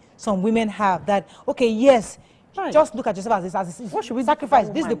mentality some women have, that, okay, yes, just look at yourself as this. What should we sacrifice?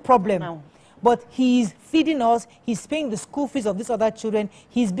 This is the problem. No. But he's feeding us, he's paying the school fees of these other children,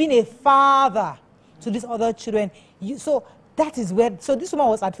 he's been a father to these other children. So that is where, so this woman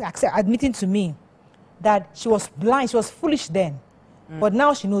was admitting to me that she was blind, she was foolish then, but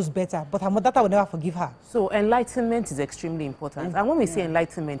now she knows better, but her mother will never forgive her. So enlightenment is extremely important. And when we say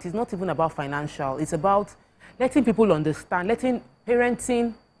enlightenment, it's not even about financial, it's about letting people understand, letting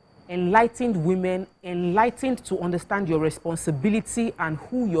parenting, enlightened women, enlightened to understand your responsibility and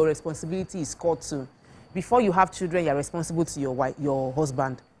who your responsibility is called to. Before you have children, you're responsible to your wife, your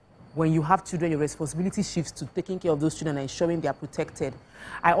husband. When you have children, your responsibility shifts to taking care of those children and ensuring they are protected.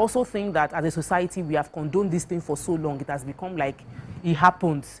 I also think that as a society, we have condoned this thing for so long. It has become like, it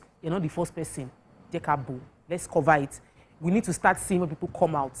happens. You're not the first person. Take a boo. Let's cover it. We need to start seeing when people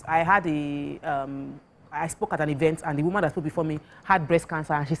come out. I spoke at an event, and the woman that spoke before me had breast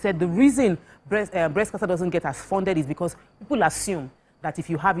cancer, and she said the reason breast cancer doesn't get as funded is because people assume that if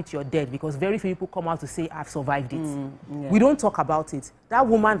you have it, you're dead, because very few people come out to say, I've survived it. We don't talk about it. That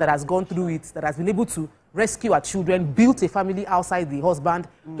woman that has gone through it, that has been able to rescue her children, built a family outside the husband,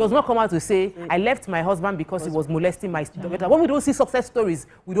 does not come out to say, I left my husband because he was molesting my daughter. When we don't see success stories,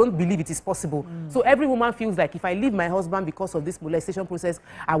 we don't believe it is possible. So every woman feels like, if I leave my husband because of this molestation process,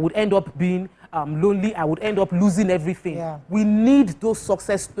 I would end up being lonely, I would end up losing everything. We need those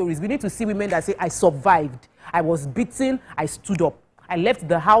success stories. We need to see women that say, I survived, I was beaten, I stood up. I left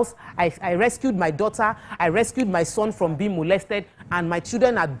the house, I rescued my daughter, I rescued my son from being molested, and my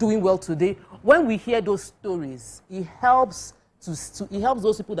children are doing well today. When we hear those stories, it helps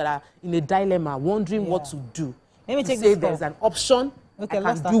those people that are in a dilemma, wondering what to do. Let me take say this there's an option, okay,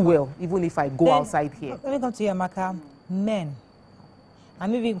 I can do well, even if I go outside here. Let me come to you, Amaka. Men,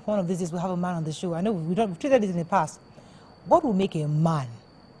 and maybe one of these days we'll have a man on the show. I know we've treated this in the past. What will make a man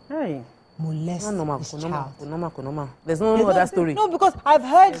molest his child? There's no other story. No, because I've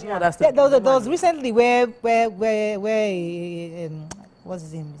heard there was recently where what's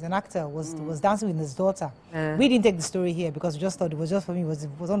his name? He's an actor. Was dancing with his daughter. We didn't take the story here because we just thought it was just for me. It was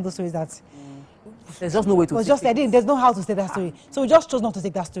one of those stories that there's just no way to. Was just there's no how to say that story. So we just chose not to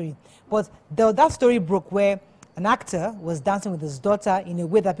take that story. But that story broke where an actor was dancing with his daughter in a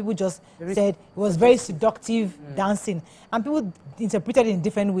way that people just said it was very seductive dancing, and people interpreted it in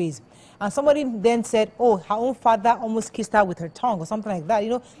different ways. And somebody then said, oh, her own father almost kissed her with her tongue or something like that. You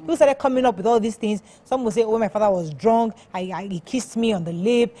know, people started coming up with all these things. Some would say, oh, my father was drunk, he kissed me on the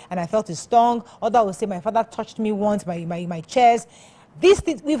lip and I felt his tongue. Others would say, my father touched me once, my chest. These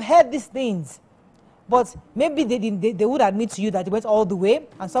things, we've heard these things. But maybe they would admit to you that it went all the way,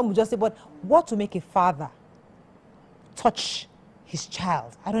 and some would just say, but what to make a father touch his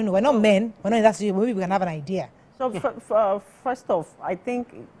child? I don't know. We're not men. We're not in that situation. Maybe we can have an idea. So first off, I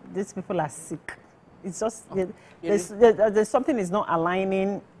think these people are sick. It's just there's something is not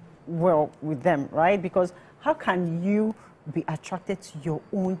aligning well with them, right? Because how can you be attracted to your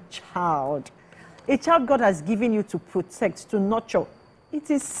own child? A child God has given you to protect, to nurture.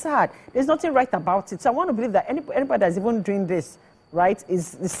 It is sad. There's nothing right about it. So I want to believe that anybody that's even doing this, right,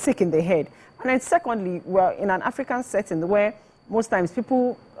 is sick in the head. And then secondly, we're in an African setting where most times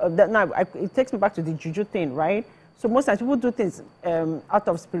people, it takes me back to the Juju thing, right? So most times people do things out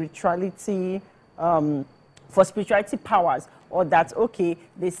of spirituality, for spirituality powers, or that, okay,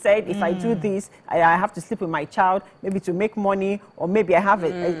 they said if I do this, I have to sleep with my child, maybe to make money, or maybe I have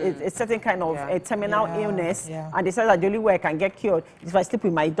a certain kind of a terminal illness, and they said that the only way I can get cured is if I sleep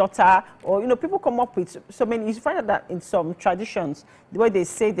with my daughter, or, you know, people come up with so many. You find out that in some traditions, the way they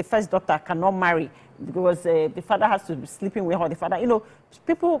say the first daughter cannot marry, because the father has to be sleeping with her, the father, you know,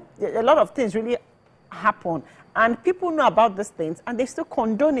 people, a lot of things really happen. And people know about these things, and they still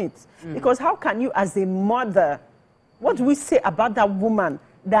condone it. Because how can you, as a mother, what do we say about that woman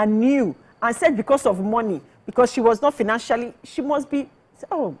that knew and said because of money, because she was not financially, she must be,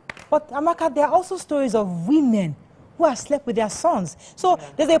 oh. But Amaka, there are also stories of women who have slept with their sons. So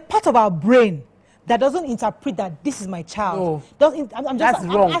there's a part of our brain that doesn't interpret that this is my child. I'm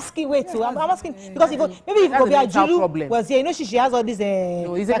asking, wait, I'm asking, because maybe if Gobia Juju was here, you know, she has all these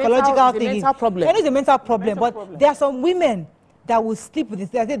psychological things. It's a mental problem, but there are some women that will sleep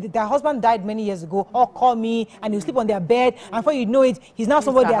with their husband died many years ago, or call me, and you sleep on their bed, and before you know it, he's now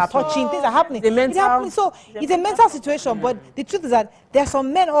somebody they are touching. Things are happening. So it's a mental situation, but the truth is that there are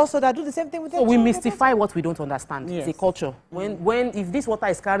some men also that do the same thing with them. So we mystify what we don't understand. It's a culture. If this water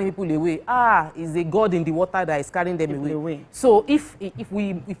is carrying people away, is a God in the water that is carrying them away. So if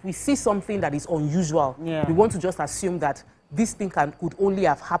we see something that is unusual, we want to just assume that this thing could only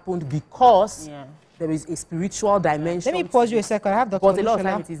have happened because there is a spiritual dimension. Let me pause you a second. I have Dr. But a lot of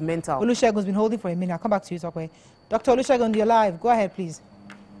times it is mental. Olusegun's been holding for a minute. I'll come back to you, Tokwe. Dr. Olusegun, you're live. Go ahead, please.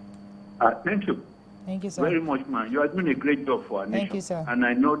 Thank you. Thank you, sir. Very much, man. You are doing a great job for our nation. Thank you, sir. And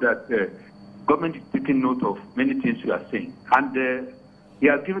I know that government is taking note of many things you are saying. And he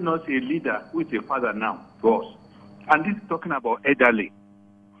has given us a leader who is a father now to us. And this is talking about elderly.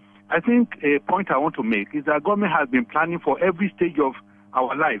 I think a point I want to make is that government has been planning for every stage of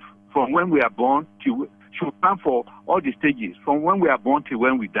our life, from when we are born to, should plan for all the stages, from when we are born to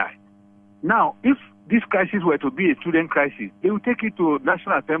when we die. Now, if this crisis were to be a student crisis, they will take it to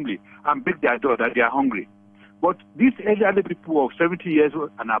National Assembly and beg their door that they are hungry. But these elderly people of 70 years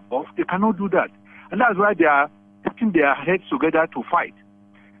and above, they cannot do that. And that's why they are putting their heads together to fight.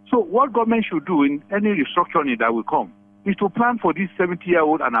 So what government should do in any restructuring that will come is to plan for these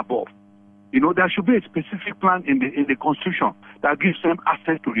 70-year-old and above. You know, there should be a specific plan in the Constitution that gives them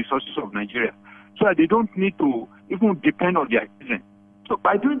access to resources of Nigeria so that they don't need to even depend on their children. So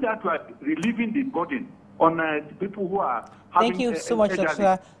by doing that, we are relieving the burden on the people who are having... Thank you so much,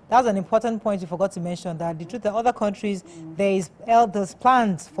 Dr. That's an important point you forgot to mention, that the truth that other countries, there's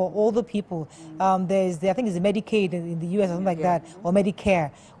plans for older people. I think it's Medicaid in the US or something like that, or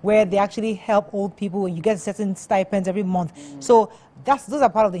Medicare, where they actually help old people and you get certain stipends every month. So those are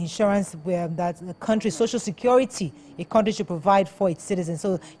part of the insurance that the country, social security, a country should provide for its citizens.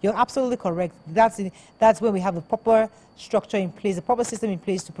 So you're absolutely correct. That's where we have the proper structure in place, the proper system in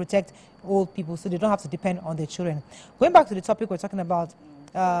place to protect old people so they don't have to depend on their children. Going back to the topic we're talking about,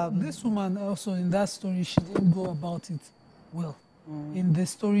 this woman also in that story, she didn't go about it well. In the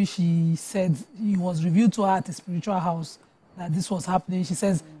story, she said it was revealed to her at a spiritual house that this was happening. She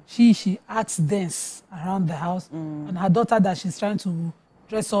says she acts dance around the house, and her daughter that she's trying to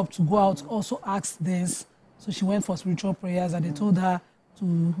dress up to go out also acts dance. So she went for spiritual prayers, and they told her to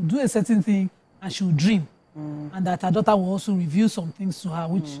do a certain thing, and she would dream, and that her daughter will also reveal some things to her,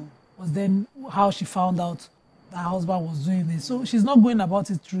 which was then how she found out her husband was doing this. So she's not going about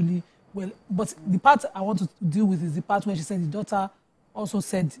it truly well. But the part I want to deal with is the part where she said the daughter also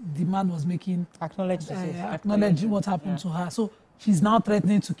said the man was making acknowledge what happened to her. So she's now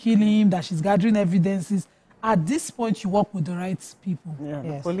threatening to kill him, that she's gathering evidences. At this point, you work with the right people.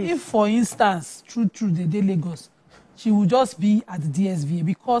 The police. If, for instance, through the day Lagos, she will just be at the DSVA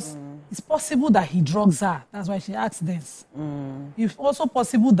because it's possible that he drugs her. That's why she accidents. It's also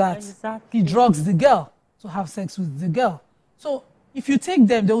possible that he drugs the girl to have sex with the girl. So if you take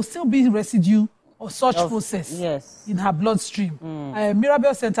them, there will still be residue of such process in her bloodstream.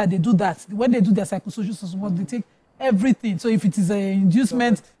 Mirabel Center, they do that. When they do their psychosocial support, they take everything. So if it is an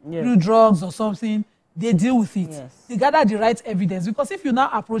inducement through drugs or something, they deal with it. They gather the right evidence. Because if you now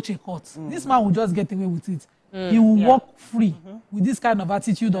approach a court, this man will just get away with it. He will walk free with this kind of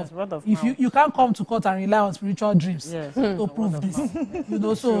attitude of if you can't come to court and rely on spiritual dreams to prove this. You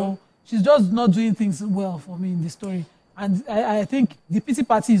know, so she's just not doing things well for me in the story. And I think the pity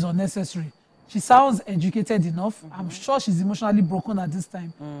party is unnecessary. She sounds educated enough. I'm sure she's emotionally broken at this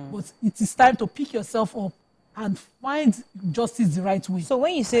time. But it is time to pick yourself up and find justice the right way. So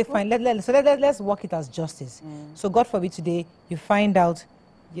when you say fine, let's work it as justice. So God forbid today you find out,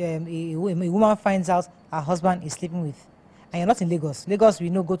 a woman finds out her husband is sleeping with, and you're not in Lagos. Lagos, we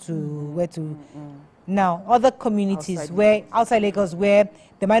know go to where to. Now, other communities outside Lagos where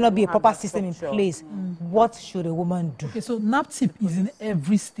there might not be a proper system in place, what should a woman do? Okay, so NAPTIP is in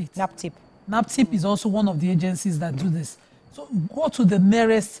every state. NAPTIP is also one of the agencies that do this. So go to the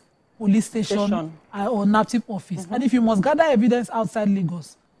nearest police station. Or NAPTIP office. And if you must gather evidence outside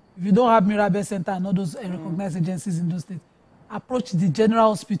Lagos, if you don't have Mirabel Center and all those recognized agencies in those states, approach the general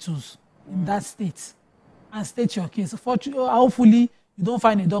hospitals in that state and state your case. Hopefully, you don't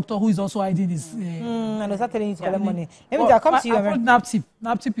find a doctor who is also hiding his... and they'll start telling you to collect money. Let me come to you, America. NAPTIP.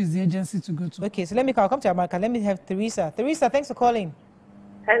 NAPTIP is the agency to go to. Okay, so I'll come to America. Let me have Teresa. Teresa, thanks for calling.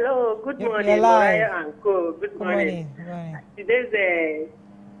 Hello, good morning, Mariah and Co. Good morning.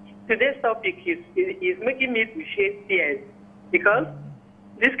 Today's topic is making me to shed tears because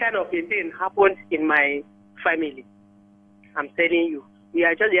this kind of a thing happened in my family. I'm telling you. You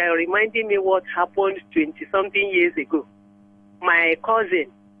are reminding me what happened 20-something years ago. My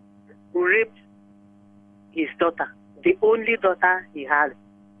cousin raped his daughter, the only daughter he has.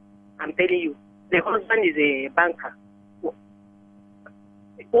 I'm telling you, the husband is a banker.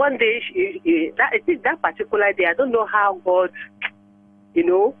 One day, that particular day, I don't know how God,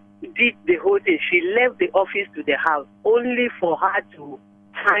 did the whole thing. She left the office to the house only for her to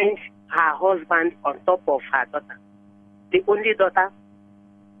find her husband on top of her daughter. The only daughter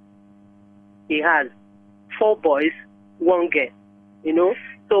he has, 4 boys, 1 girl,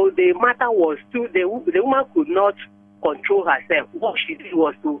 So the matter was the woman could not control herself. What she did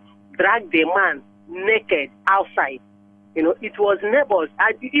was to drag the man naked outside. It was neighbors.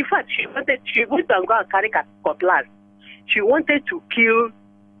 In fact, she went and go and carry cutlass. She wanted to kill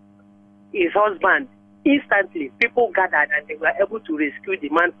his husband instantly. People gathered and they were able to rescue the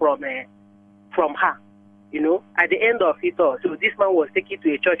man from her. At the end of it all, so this man was taken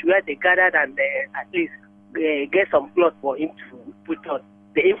to a church where they gathered and at least get some cloth for him to put on.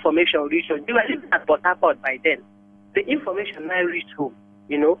 The information reached home. They were living at Port Harcourt by then. The information now reached home.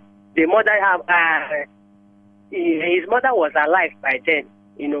 The mother his mother was alive by then.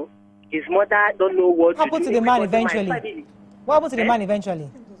 His mother don't know what happened to the man eventually. What happened to the man eventually?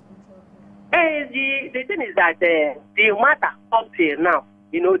 The thing is that the matter up till now,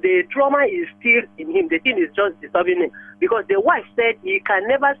 the trauma is still in him. The thing is just disturbing him because the wife said he can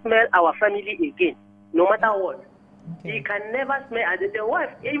never smell our family again, no matter what. Okay. He can never smell. And the wife,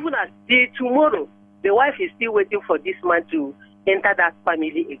 even as tomorrow, the wife is still waiting for this man to enter that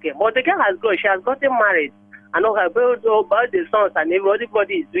family again. But the girl has gone. She has gotten married. I know her about the sons and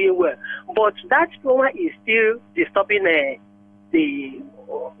everybody is doing well. But that trauma is still disturbing the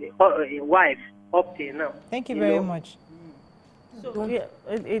wife up till now. Thank you very much. So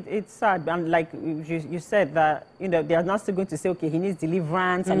it's sad, and like you said that they are not still going to say, okay, he needs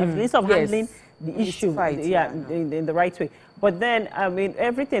deliverance and everything. Instead of handling the issue, in the right way. But then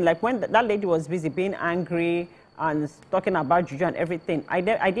everything, like when that lady was busy being angry and talking about Juju and everything, I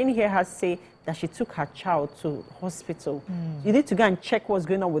didn't hear her say that she took her child to hospital. You need to go and check what's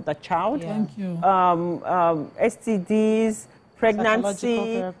going on with the child. Thank you. STDs,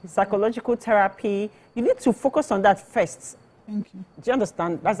 pregnancy, psychological therapy. You need to focus on that first. Thank you. Do you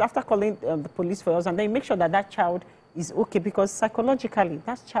understand? That's after calling the police for us, and then make sure that child is okay, because psychologically,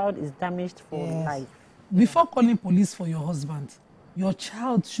 that child is damaged for life. Before calling police for your husband, your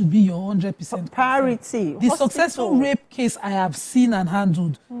child should be your 100% priority. The successful rape case I have seen and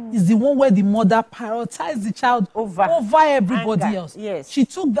handled is the one where the mother prioritized the child over everybody else. Yes. She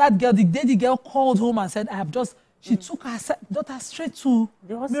took that girl, the day the girl called home and said, I have just She took her daughter straight to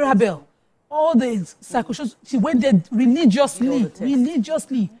Mirabel. All the psychosis, she went there religiously,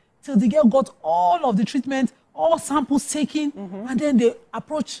 till the girl got all of the treatment, all samples taken, and then they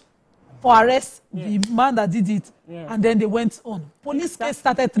approached for arrest the man that did it, and then they went on. Police case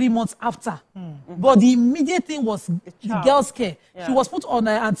started 3 months after, but the immediate thing was the girl's care. She was put on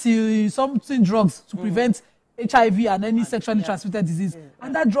anti-something drugs to prevent HIV and any sexually transmitted disease,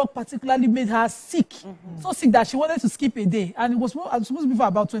 and that drug particularly made her sick, so sick that she wanted to skip a day, and it was supposed to be for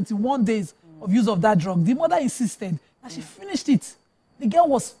about 21 days of use of that drug. The mother insisted that she finished it. The girl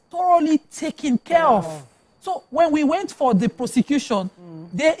was thoroughly taken care of. So when we went for the prosecution,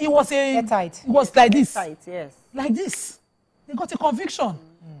 it was like this. Like this. They got a conviction.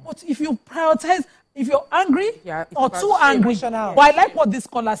 But if you prioritize, if you're angry or too angry, but I like what this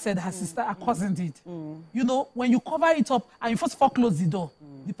caller said, her sister, her cousin did. You know, when you cover it up and you first close the door,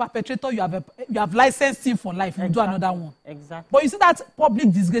 the perpetrator, you have licensed him for life. You do another one. Exactly. But you see that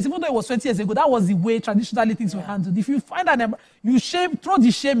public disgrace, even though it was 20 years ago, that was the way traditionally things were handled. If you find an you throw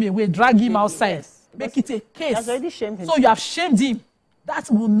the shame away, drag him outside, make it a case. So you have shamed him. That's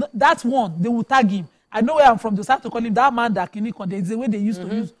one. They will tag him. I know where I'm from. They start to call him that man that there's the way they used to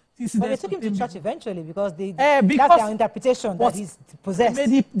use. But they took him to church eventually because that's their interpretation that he's possessed.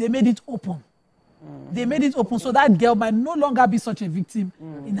 They made it open. They made it open so that girl might no longer be such a victim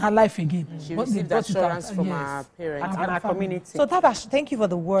in her life again. She received assurance from her parents and her community. So thank you for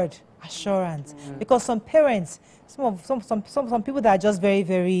the word assurance, because some parents, some people that are just very,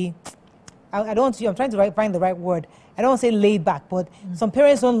 very, I don't want to. I'm trying to find the right word. I don't want to say laid back, but some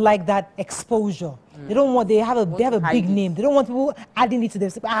parents don't like that exposure. They don't want. They have a big name. They don't want people adding it to them.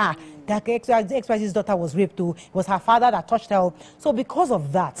 That XYZ's daughter was raped too. It was her father that touched her. So because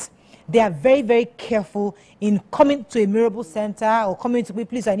of that, they are very, very careful in coming to a miracle center or coming to me,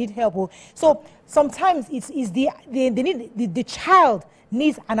 please, I need help. So sometimes the child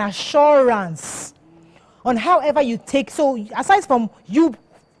needs an assurance on however you take. So aside from you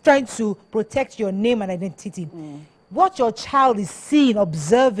trying to protect your name and identity, what your child is seeing,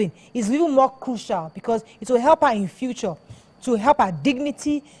 observing is even more crucial, because it will help her in future to help her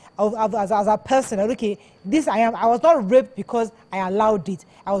dignity as a person. Okay, I was not raped because I allowed it.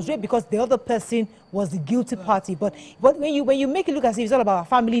 I was raped because the other person was the guilty party. But when you make it look as if it's all about a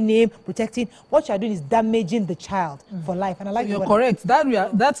family name, protecting, what you are doing is damaging the child for life. And I like you're correct.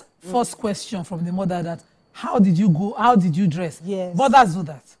 That first question from the mother, that how did you go? How did you dress? Yes. Mothers do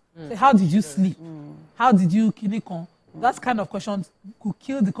that. Say, how did you sleep? How did you kinikon? That kind of questions could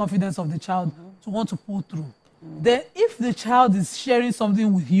kill the confidence of the child to want to pull through. Then if the child is sharing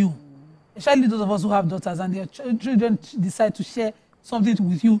something with you, especially those of us who have daughters and their children decide to share something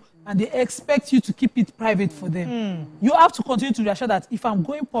with you and they expect you to keep it private for them, you have to continue to reassure that if I'm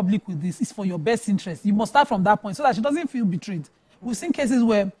going public with this, it's for your best interest. You must start from that point so that she doesn't feel betrayed. We've seen cases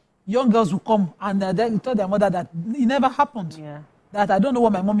where young girls will come and then tell their mother that it never happened. That I don't know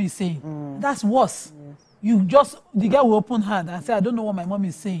what my mom is saying. That's worse. The girl will open hand and say, I don't know what my mom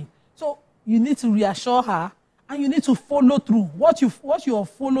is saying. So you need to reassure her, and you need to follow through. What you are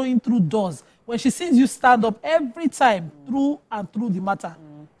following through does. When she sees you stand up every time through the matter,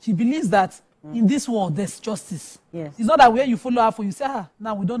 she believes that in this world there's justice. It's not that where you follow her for, you say,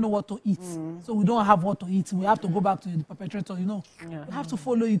 now we don't know what to eat, so we don't have what to eat. We have to go back to the perpetrator, You have to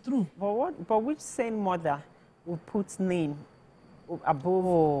follow it through. But which sane mother will put name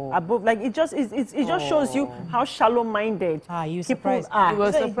above, like it just shows you how shallow-minded you surprised. You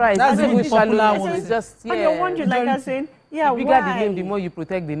were surprised. That's the most popular one. It's just and you're wondering, like I saying, the bigger the name, the more you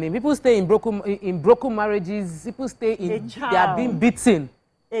protect the name. People stay in broken marriages. People stay in. They are being beaten.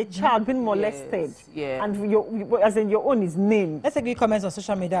 A child being molested, and as in your own is named. Let's take the comments on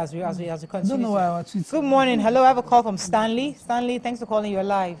social media as we continue. Don't know why I was. Good morning. Hello, I have a call from Stanley. Stanley, thanks for calling. You're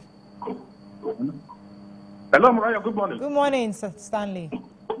live. Hello, Mariah. Good morning. Good morning, Stanley.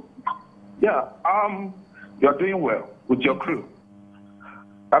 Yeah, you're doing well with your crew.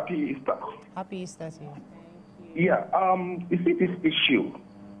 Happy Easter. Happy Easter to you. Yeah, you see this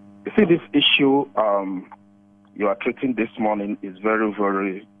issue. You are treating this morning is very,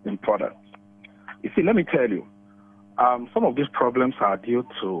 very important. You see, let me tell you, some of these problems are due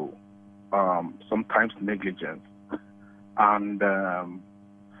to sometimes negligence, and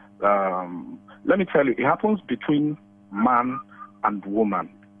let me tell you, it happens between man and woman.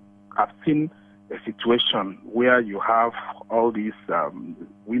 I've seen a situation where you have all these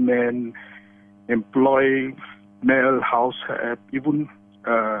women employ male house help, even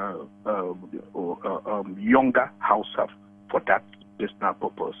younger house help for that personal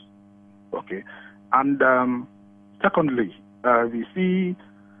purpose. Okay, and secondly, we see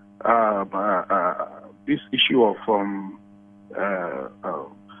this issue of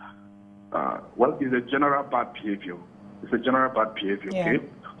well, it's a general bad behavior. It's a general bad behavior. Okay.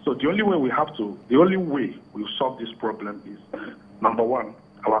 So the only way we solve this problem is, number one,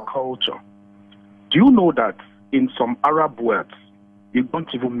 our culture. Do you know that in some Arab words, you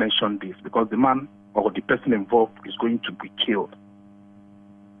don't even mention this because the man or the person involved is going to be killed?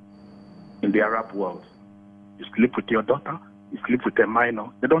 In the Arab world, you sleep with your daughter, you sleep with a minor.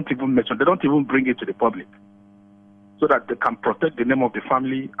 They don't even mention, they don't even bring it to the public, so that they can protect the name of the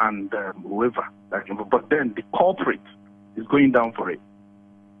family and whoever. But then the culprit is going down for it.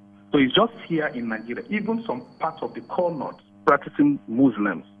 So it's just here in Nigeria, even some parts of the core north practicing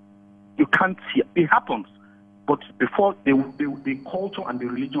Muslims, you can't see it happens. But before the culture and the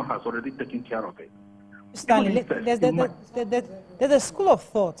religion has already taken care of it. Stanley, there's a school of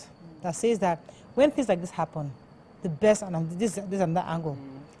thought that says that when things like this happen, the best, and this is another angle,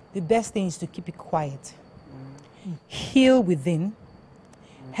 the best thing is to keep it quiet. Heal within,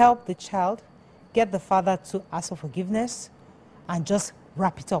 help the child, get the father to ask for forgiveness, and just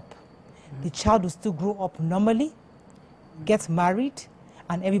wrap it up. The child will still grow up normally, gets married,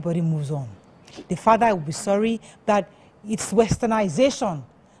 and everybody moves on. The father will be sorry that it's westernization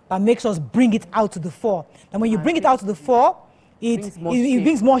that makes us bring it out to the fore. And when you bring it out to the fore, it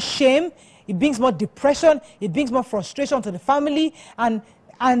brings more shame, it brings more depression, it brings more frustration to the family, and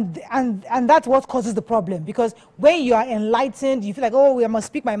that's what causes the problem. Because when you are enlightened, you feel like, oh, I must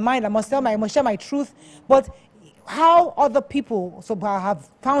speak my mind, I must share my truth. But how other people have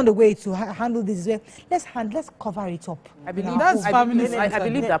found a way to handle this? Let's cover it up. I believe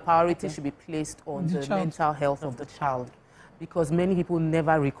that priority should be placed on the mental health of the child, because many people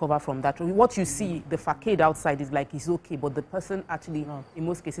never recover from that. What you see, the facade outside is like it's okay, but the person actually, in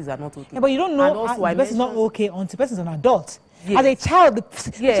most cases, are not okay. Yeah, but you don't know the person is not okay until the person is an adult. Yes. As a child,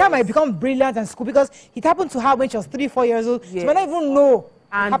 the child might become brilliant in school because it happened to her when she was 3-4 years old. Yes. She might not even know.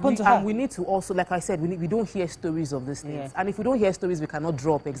 And we need to also, like I said, we don't hear stories of these things. Yeah. And if we don't hear stories, we cannot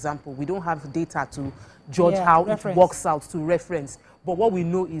draw up example. We don't have data to judge how it works out, to reference. But what we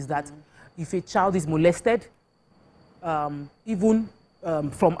know is that if a child is molested, even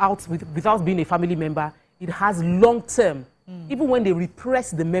without being a family member, it has long-term, even when they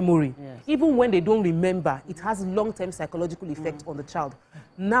repress the memory, even when they don't remember, it has long-term psychological effect on the child.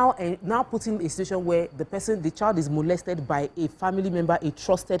 Now putting a situation where the child is molested by a family member, a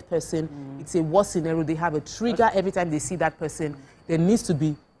trusted person, it's a worse scenario. They have a trigger every time they see that person. There needs to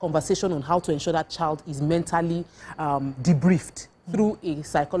be conversation on how to ensure that child is mentally debriefed through a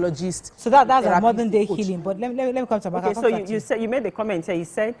psychologist. So that's a modern day healing. But let me come to back. Okay, so you made the comment here. You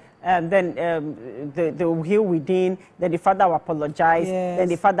said then they will heal within. Then the father will apologize. Yes. Then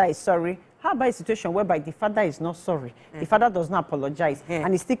the father is sorry. How about a situation whereby the father is not sorry? The father does not apologize,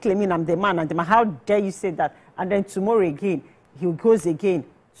 and he's still claiming I'm the man and the man. How dare you say that? And then tomorrow again, he goes again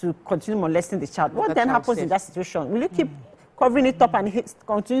to continue molesting the child. What then happens in that situation? Will you keep covering it up and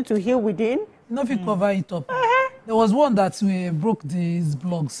continue to heal within? No, if you cover it up. There was one that broke these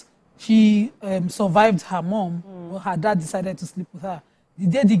blogs. She survived her mom, but her dad decided to sleep with her. The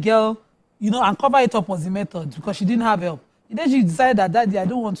day the girl, and cover it up was the method because she didn't have help. The day she decided that Daddy, I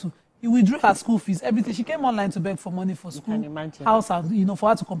don't want to, he withdrew her school fees, everything. She came online to beg for money for school, house, and for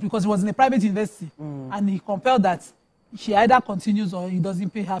her to complete because it was in a private university, and he compelled that she either continues or he doesn't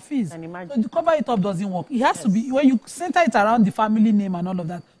pay her fees. So the cover it up doesn't work. It has to be when you center it around the family name and all of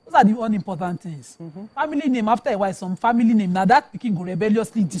that. Those are the unimportant things. Family name, after a while, some family name. Now that picking go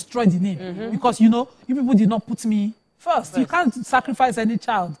rebelliously destroy the name because you people did not put me first. You can't sacrifice any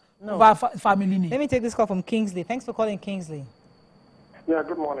child over family name. Let me take this call from Kingsley. Thanks for calling, Kingsley. Yeah,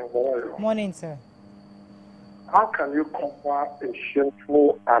 good morning. How are you? Morning, sir. How can you cover a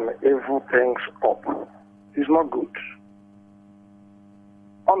shameful and evil things up? It's not good.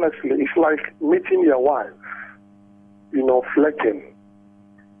 Honestly, it's like meeting your wife, flirting,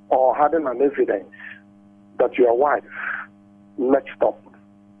 or having an evidence that your wife messed up,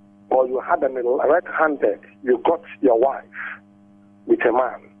 or you had a red-handed, you got your wife with a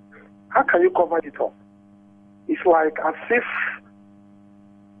man. How can you cover it up? It's like as if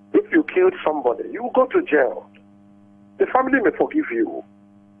you killed somebody, you go to jail. The family may forgive you.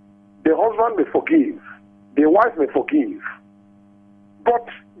 The husband may forgive. The wife may forgive. But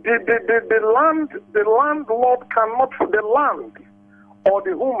the landlord cannot, the land or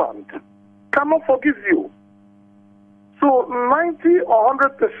the woman cannot forgive you. So 90 or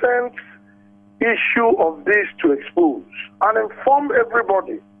 100% issue of this to expose and inform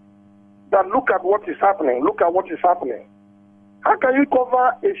everybody that look at what is happening, look at what is happening. How can you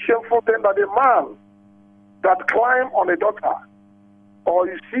cover a shameful thing that a man that climbed on a daughter or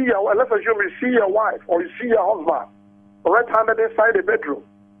you see your, let's assume you see your wife or you see your husband red-handed inside the bedroom.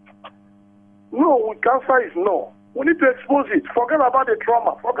 No, cancer is no. We need to expose it. Forget about the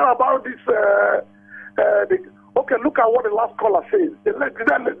trauma. Forget about this. Okay, look at what the last caller says.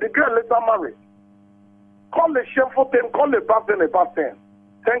 The girl later married. Call the shameful thing, call the bad thing a bad thing.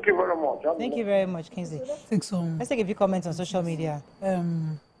 Thank you very much. Thank you very much, Kingsley. Let's take a few comments on social media.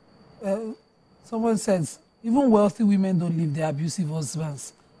 Someone says, even wealthy women don't leave their abusive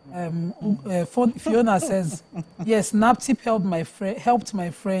husbands. Fiona says, yes, NAPTIP helped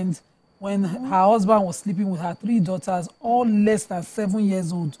my friend when her husband was sleeping with her 3 daughters, all less than 7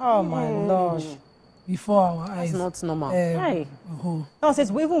 years old. Oh, my Lord. Before our eyes. That's not normal. No, it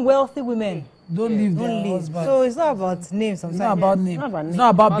says even wealthy women don't leave their husbands. So it's not about names sometimes. It's not about name. It's not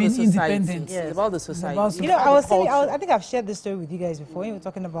about being independent. Yes. It's about the society. You know, I think I've shared this story with you guys before. We were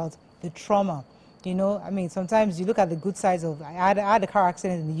talking about the trauma. You know, I mean, sometimes you look at the good sides of. I had a car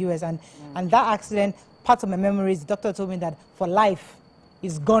accident in the US, and that accident, part of my memories, the doctor told me that for life,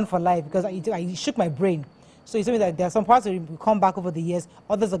 it's gone for life because I shook my brain. So he told me that there are some parts that will come back over the years,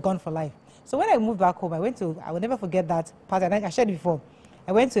 others are gone for life. So when I moved back home, I will never forget that party. I shared it before.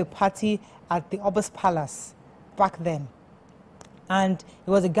 I went to a party at the Obus Palace back then. And it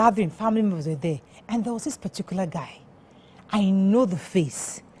was a gathering, family members were there. And there was this particular guy. I know the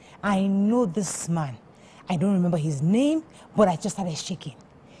face. I know this man. I don't remember his name, but I just started shaking.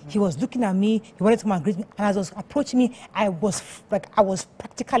 He was looking at me, he wanted to come and greet me, and as he was approaching me, I was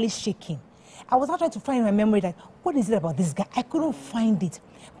practically shaking. I was not trying to find in my memory, like, what is it about this guy? I couldn't find it.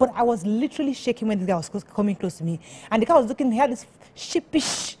 But I was literally shaking when this guy was coming close to me. And the guy was looking, he had this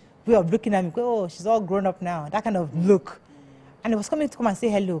sheepish way of looking at me, oh, she's all grown up now, that kind of look. And he was coming to come and say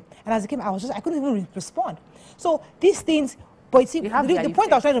hello. And as he came, I couldn't even respond. So these things, but see, the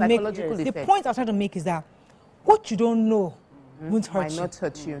point I was trying to make is that what you don't know won't hurt you. Might not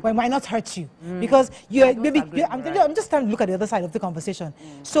hurt you. Well, it might not hurt you. Because I'm just trying to look at the other side of the conversation.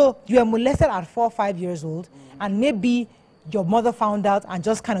 So you are molested at 4 or 5 years old, and maybe your mother found out and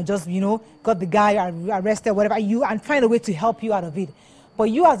just got the guy arrested, whatever, and find a way to help you out of it. But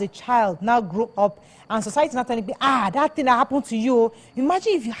you as a child now grow up, and society not telling me, that thing that happened to you.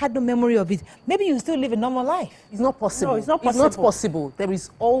 Imagine if you had no memory of it. Maybe you still live a normal life. It's not possible. No, it's not possible. It's not possible. There is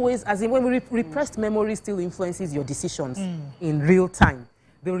always, as in when repressed memory still influences your decisions in real time.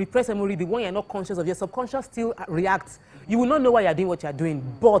 The repressed memory, the one you're not conscious of, your subconscious still reacts. You will not know why you're doing what you're doing,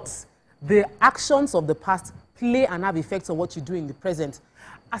 but the actions of the past play and have effects on what you do in the present.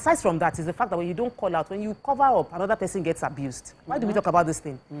 Aside from that is the fact that when you don't call out, when you cover up, another person gets abused. Why do we talk about this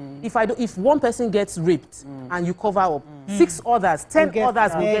thing? If one person gets raped and you cover up, 6 others, 10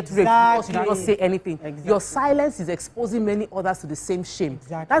 others will get raped because you do not say anything. Your silence is exposing many others to the same shame.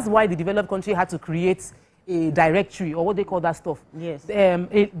 That's why the developed country had to create a directory, or what they call that stuff. Yes.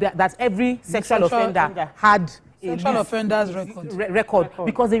 That every sexual offender had a sexual offenders record,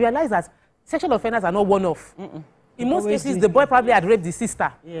 because they realized that sexual offenders are not one-off. In most cases, the boy probably had raped the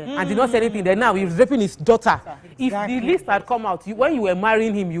sister and did not say anything. Then now he's raping his daughter. If the list had come out, when you were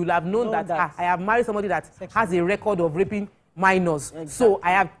marrying him, you would have known that I have married somebody that has a record of raping minors. So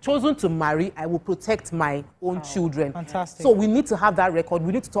I have chosen to marry. I will protect my own children. Fantastic. So we need to have that record.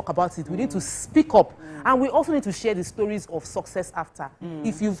 We need to talk about it. We need to speak up. And we also need to share the stories of success after.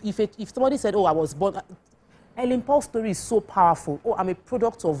 If somebody said, oh, I was born... Ellen Paul's story is so powerful. Oh, I'm a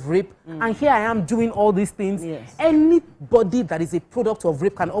product of rape, and here I am doing all these things. Yes. Anybody that is a product of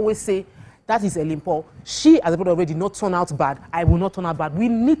rape can always say, that is Ellen Paul. She, as a product of rape, did not turn out bad. I will not turn out bad. We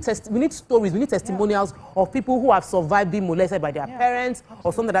need stories, we need testimonials of people who have survived being molested by their parents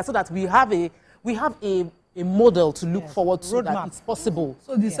or something like that, so that we have a model to look forward to, that it's possible.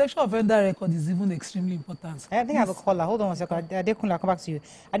 So the sexual offender record is even extremely important. I think I have a caller. Hold on one second. Adekunle, I'll come back to you.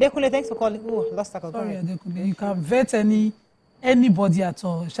 Adekunle, thanks for calling. Oh, lost that call. Sorry, Adekunle. You can vet anybody at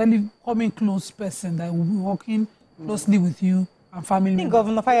all, especially coming close person that will be working closely with you and family. I think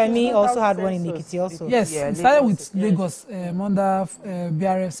Governor Fayemi also had one in Ekiti also. Yes, it started with Lagos under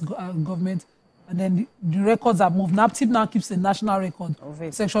BRF's government, and then the records have moved. NAPTIP now keeps a national record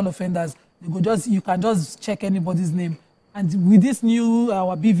of sexual offenders. You can just check anybody's name, and with this new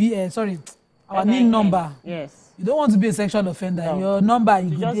our NIN number. Yes. You don't want to be a sexual offender. No. Your number,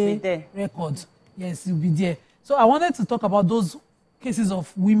 you just be there. Record. Yes, you'll be there. So I wanted to talk about those cases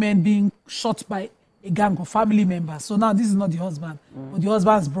of women being shot by a gang of family members. So now this is not the husband, but the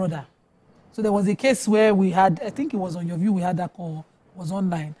husband's brother. So there was a case where we had, I think it was on YourView, we had that call, was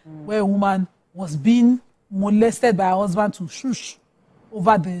online, where a woman was being molested by her husband to shush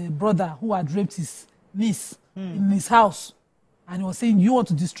over the brother who had raped his niece in his house. And he was saying, you want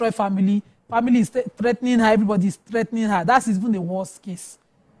to destroy family, family is threatening her, everybody is threatening her. That's even the worst case.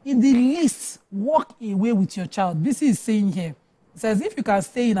 In the least, walk away with your child. This is saying here. It says if you can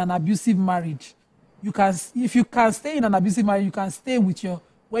stay in an abusive marriage, if you can stay in an abusive marriage, you can stay with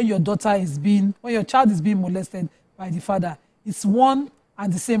when your child is being molested by the father. It's one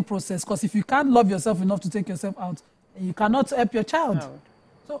and the same process. Because if you can't love yourself enough to take yourself out, you cannot help your child. No.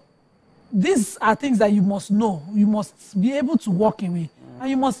 So these are things that you must know. You must be able to walk away.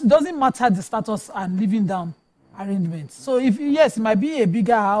 And it doesn't matter the status and living down arrangements. So yes, it might be a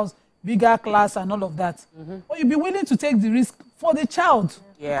bigger house, bigger class and all of that. But you'll be willing to take the risk for the child.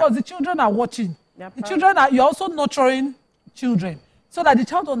 Because the children are watching. You're also nurturing children. So that the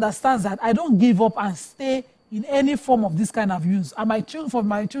child understands that I don't give up and stay in any form of this kind of use. And for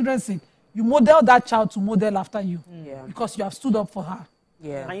my children's sake, you model that child to model after you. Because you have stood up for her.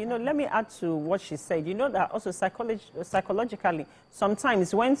 Yeah. And let me add to what she said. You know that also psychologically,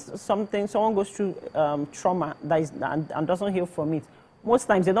 sometimes when someone goes through trauma and doesn't heal from it, most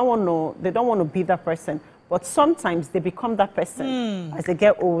times they don't want to be that person. But sometimes they become that person as they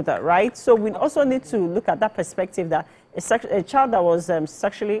get older, right? So we also need to look at that perspective that a child that was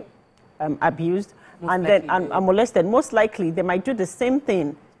sexually abused and molested, most likely they might do the same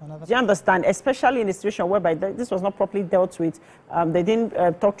thing. Do you understand? Especially in a situation whereby this was not properly dealt with. They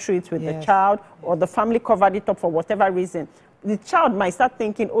didn't talk through it with the child, or the family covered it up for whatever reason. The child might start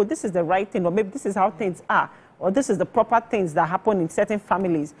thinking, oh, this is the right thing, or maybe this is how things are, or this is the proper things that happen in certain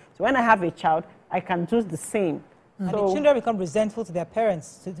families. So when I have a child, I can do the same. And the children become resentful to their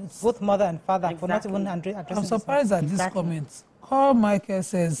parents, to both mother and father, for not even addressing. I'm surprised at this comment. Carl Michael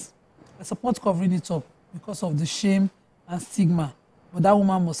says, I support covering it up because of the shame and stigma. But that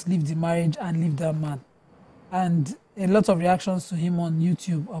woman must leave the marriage and leave that man. And a lot of reactions to him on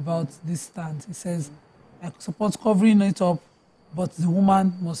YouTube about this stand. He says, I support covering it up, but the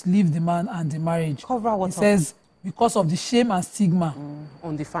woman must leave the man and the marriage. Cover what? He says, because of the shame and stigma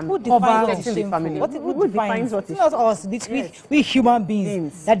on the family. Who defines the family? Who defines what is shameful? It's not us, we human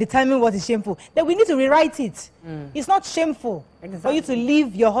beings that determine what is shameful. Then we need to rewrite it. It's not shameful for you to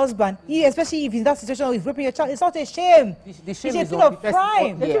leave your husband, especially if in that situation with raping your child. It's not a shame. The shame it's a thing of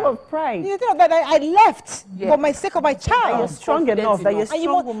pride. The thing of pride. It's a thing of that I left for my sake of my child. You're strong enough. That you're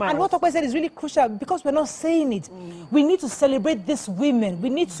strong woman. And what Tokwe said is really crucial because we're not saying it. We need to celebrate these women.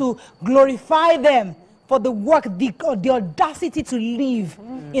 We need to glorify them for the work, the audacity to live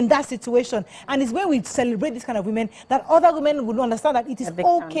in that situation. And it's when we celebrate this kind of women that other women will understand that it is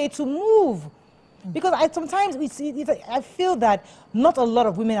okay to move. Because sometimes I feel that not a lot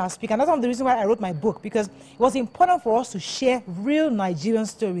of women are speaking. And that's one of the reasons why I wrote my book, because it was important for us to share real Nigerian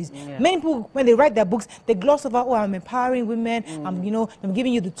stories. Many people, when they write their books, they gloss over, oh, I'm empowering women, I'm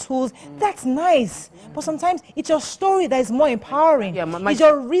giving you the tools. That's nice. But sometimes it's your story that is more empowering. It's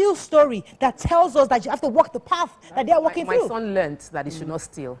your real story that tells us that you have to walk the path that they are walking through. My son learned that he should not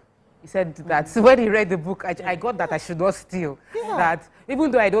steal. He said that when he read the book, I got that I should not steal. That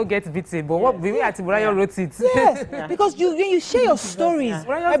even though I don't get beaten, but the way Atiburaya wrote it. Yes, because when you share your stories,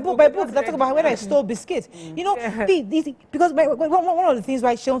 my book that talk about when I stole biscuits. You know, because one of the things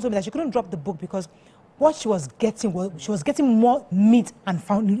why Sharon told me that she couldn't drop the book because what she was getting more meat and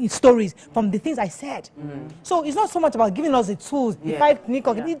found stories from the things I said. So it's not so much about giving us the tools. They're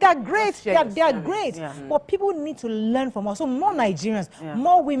great. They are great. But people need to learn from us. So more Nigerians,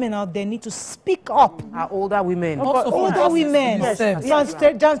 more women out there need to speak up. Our older women. Older women.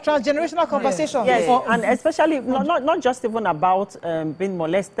 Transgenerational conversations. Yes. And especially not just even about being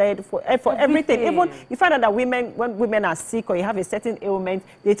molested, for everything. Even you find out that when women are sick or you have a certain ailment,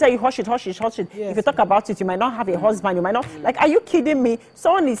 they tell you hush it. If you talk about it, you might not have a husband, you might not, like, are you kidding me?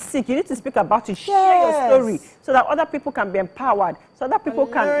 Someone is sick, you need to speak about it, share your story, so that other people can be empowered, so that people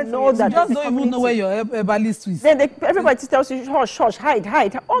can know that. You just don't even know where your herbalist is. Then everybody tells you, hush,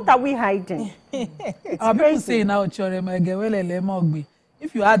 hide. All that we hiding. People say now, if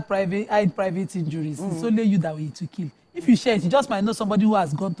you hide private injuries, it's only you that will to kill. If you share it, you just might know somebody who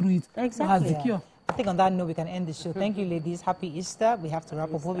has gone through it, who has the cure. I think on that note, we can end the show. Thank you, ladies. Happy Easter. We have to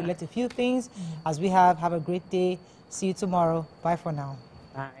wrap up. Hope we left a few things as we have. Have a great day. See you tomorrow. Bye for now.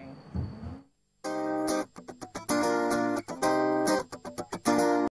 Bye.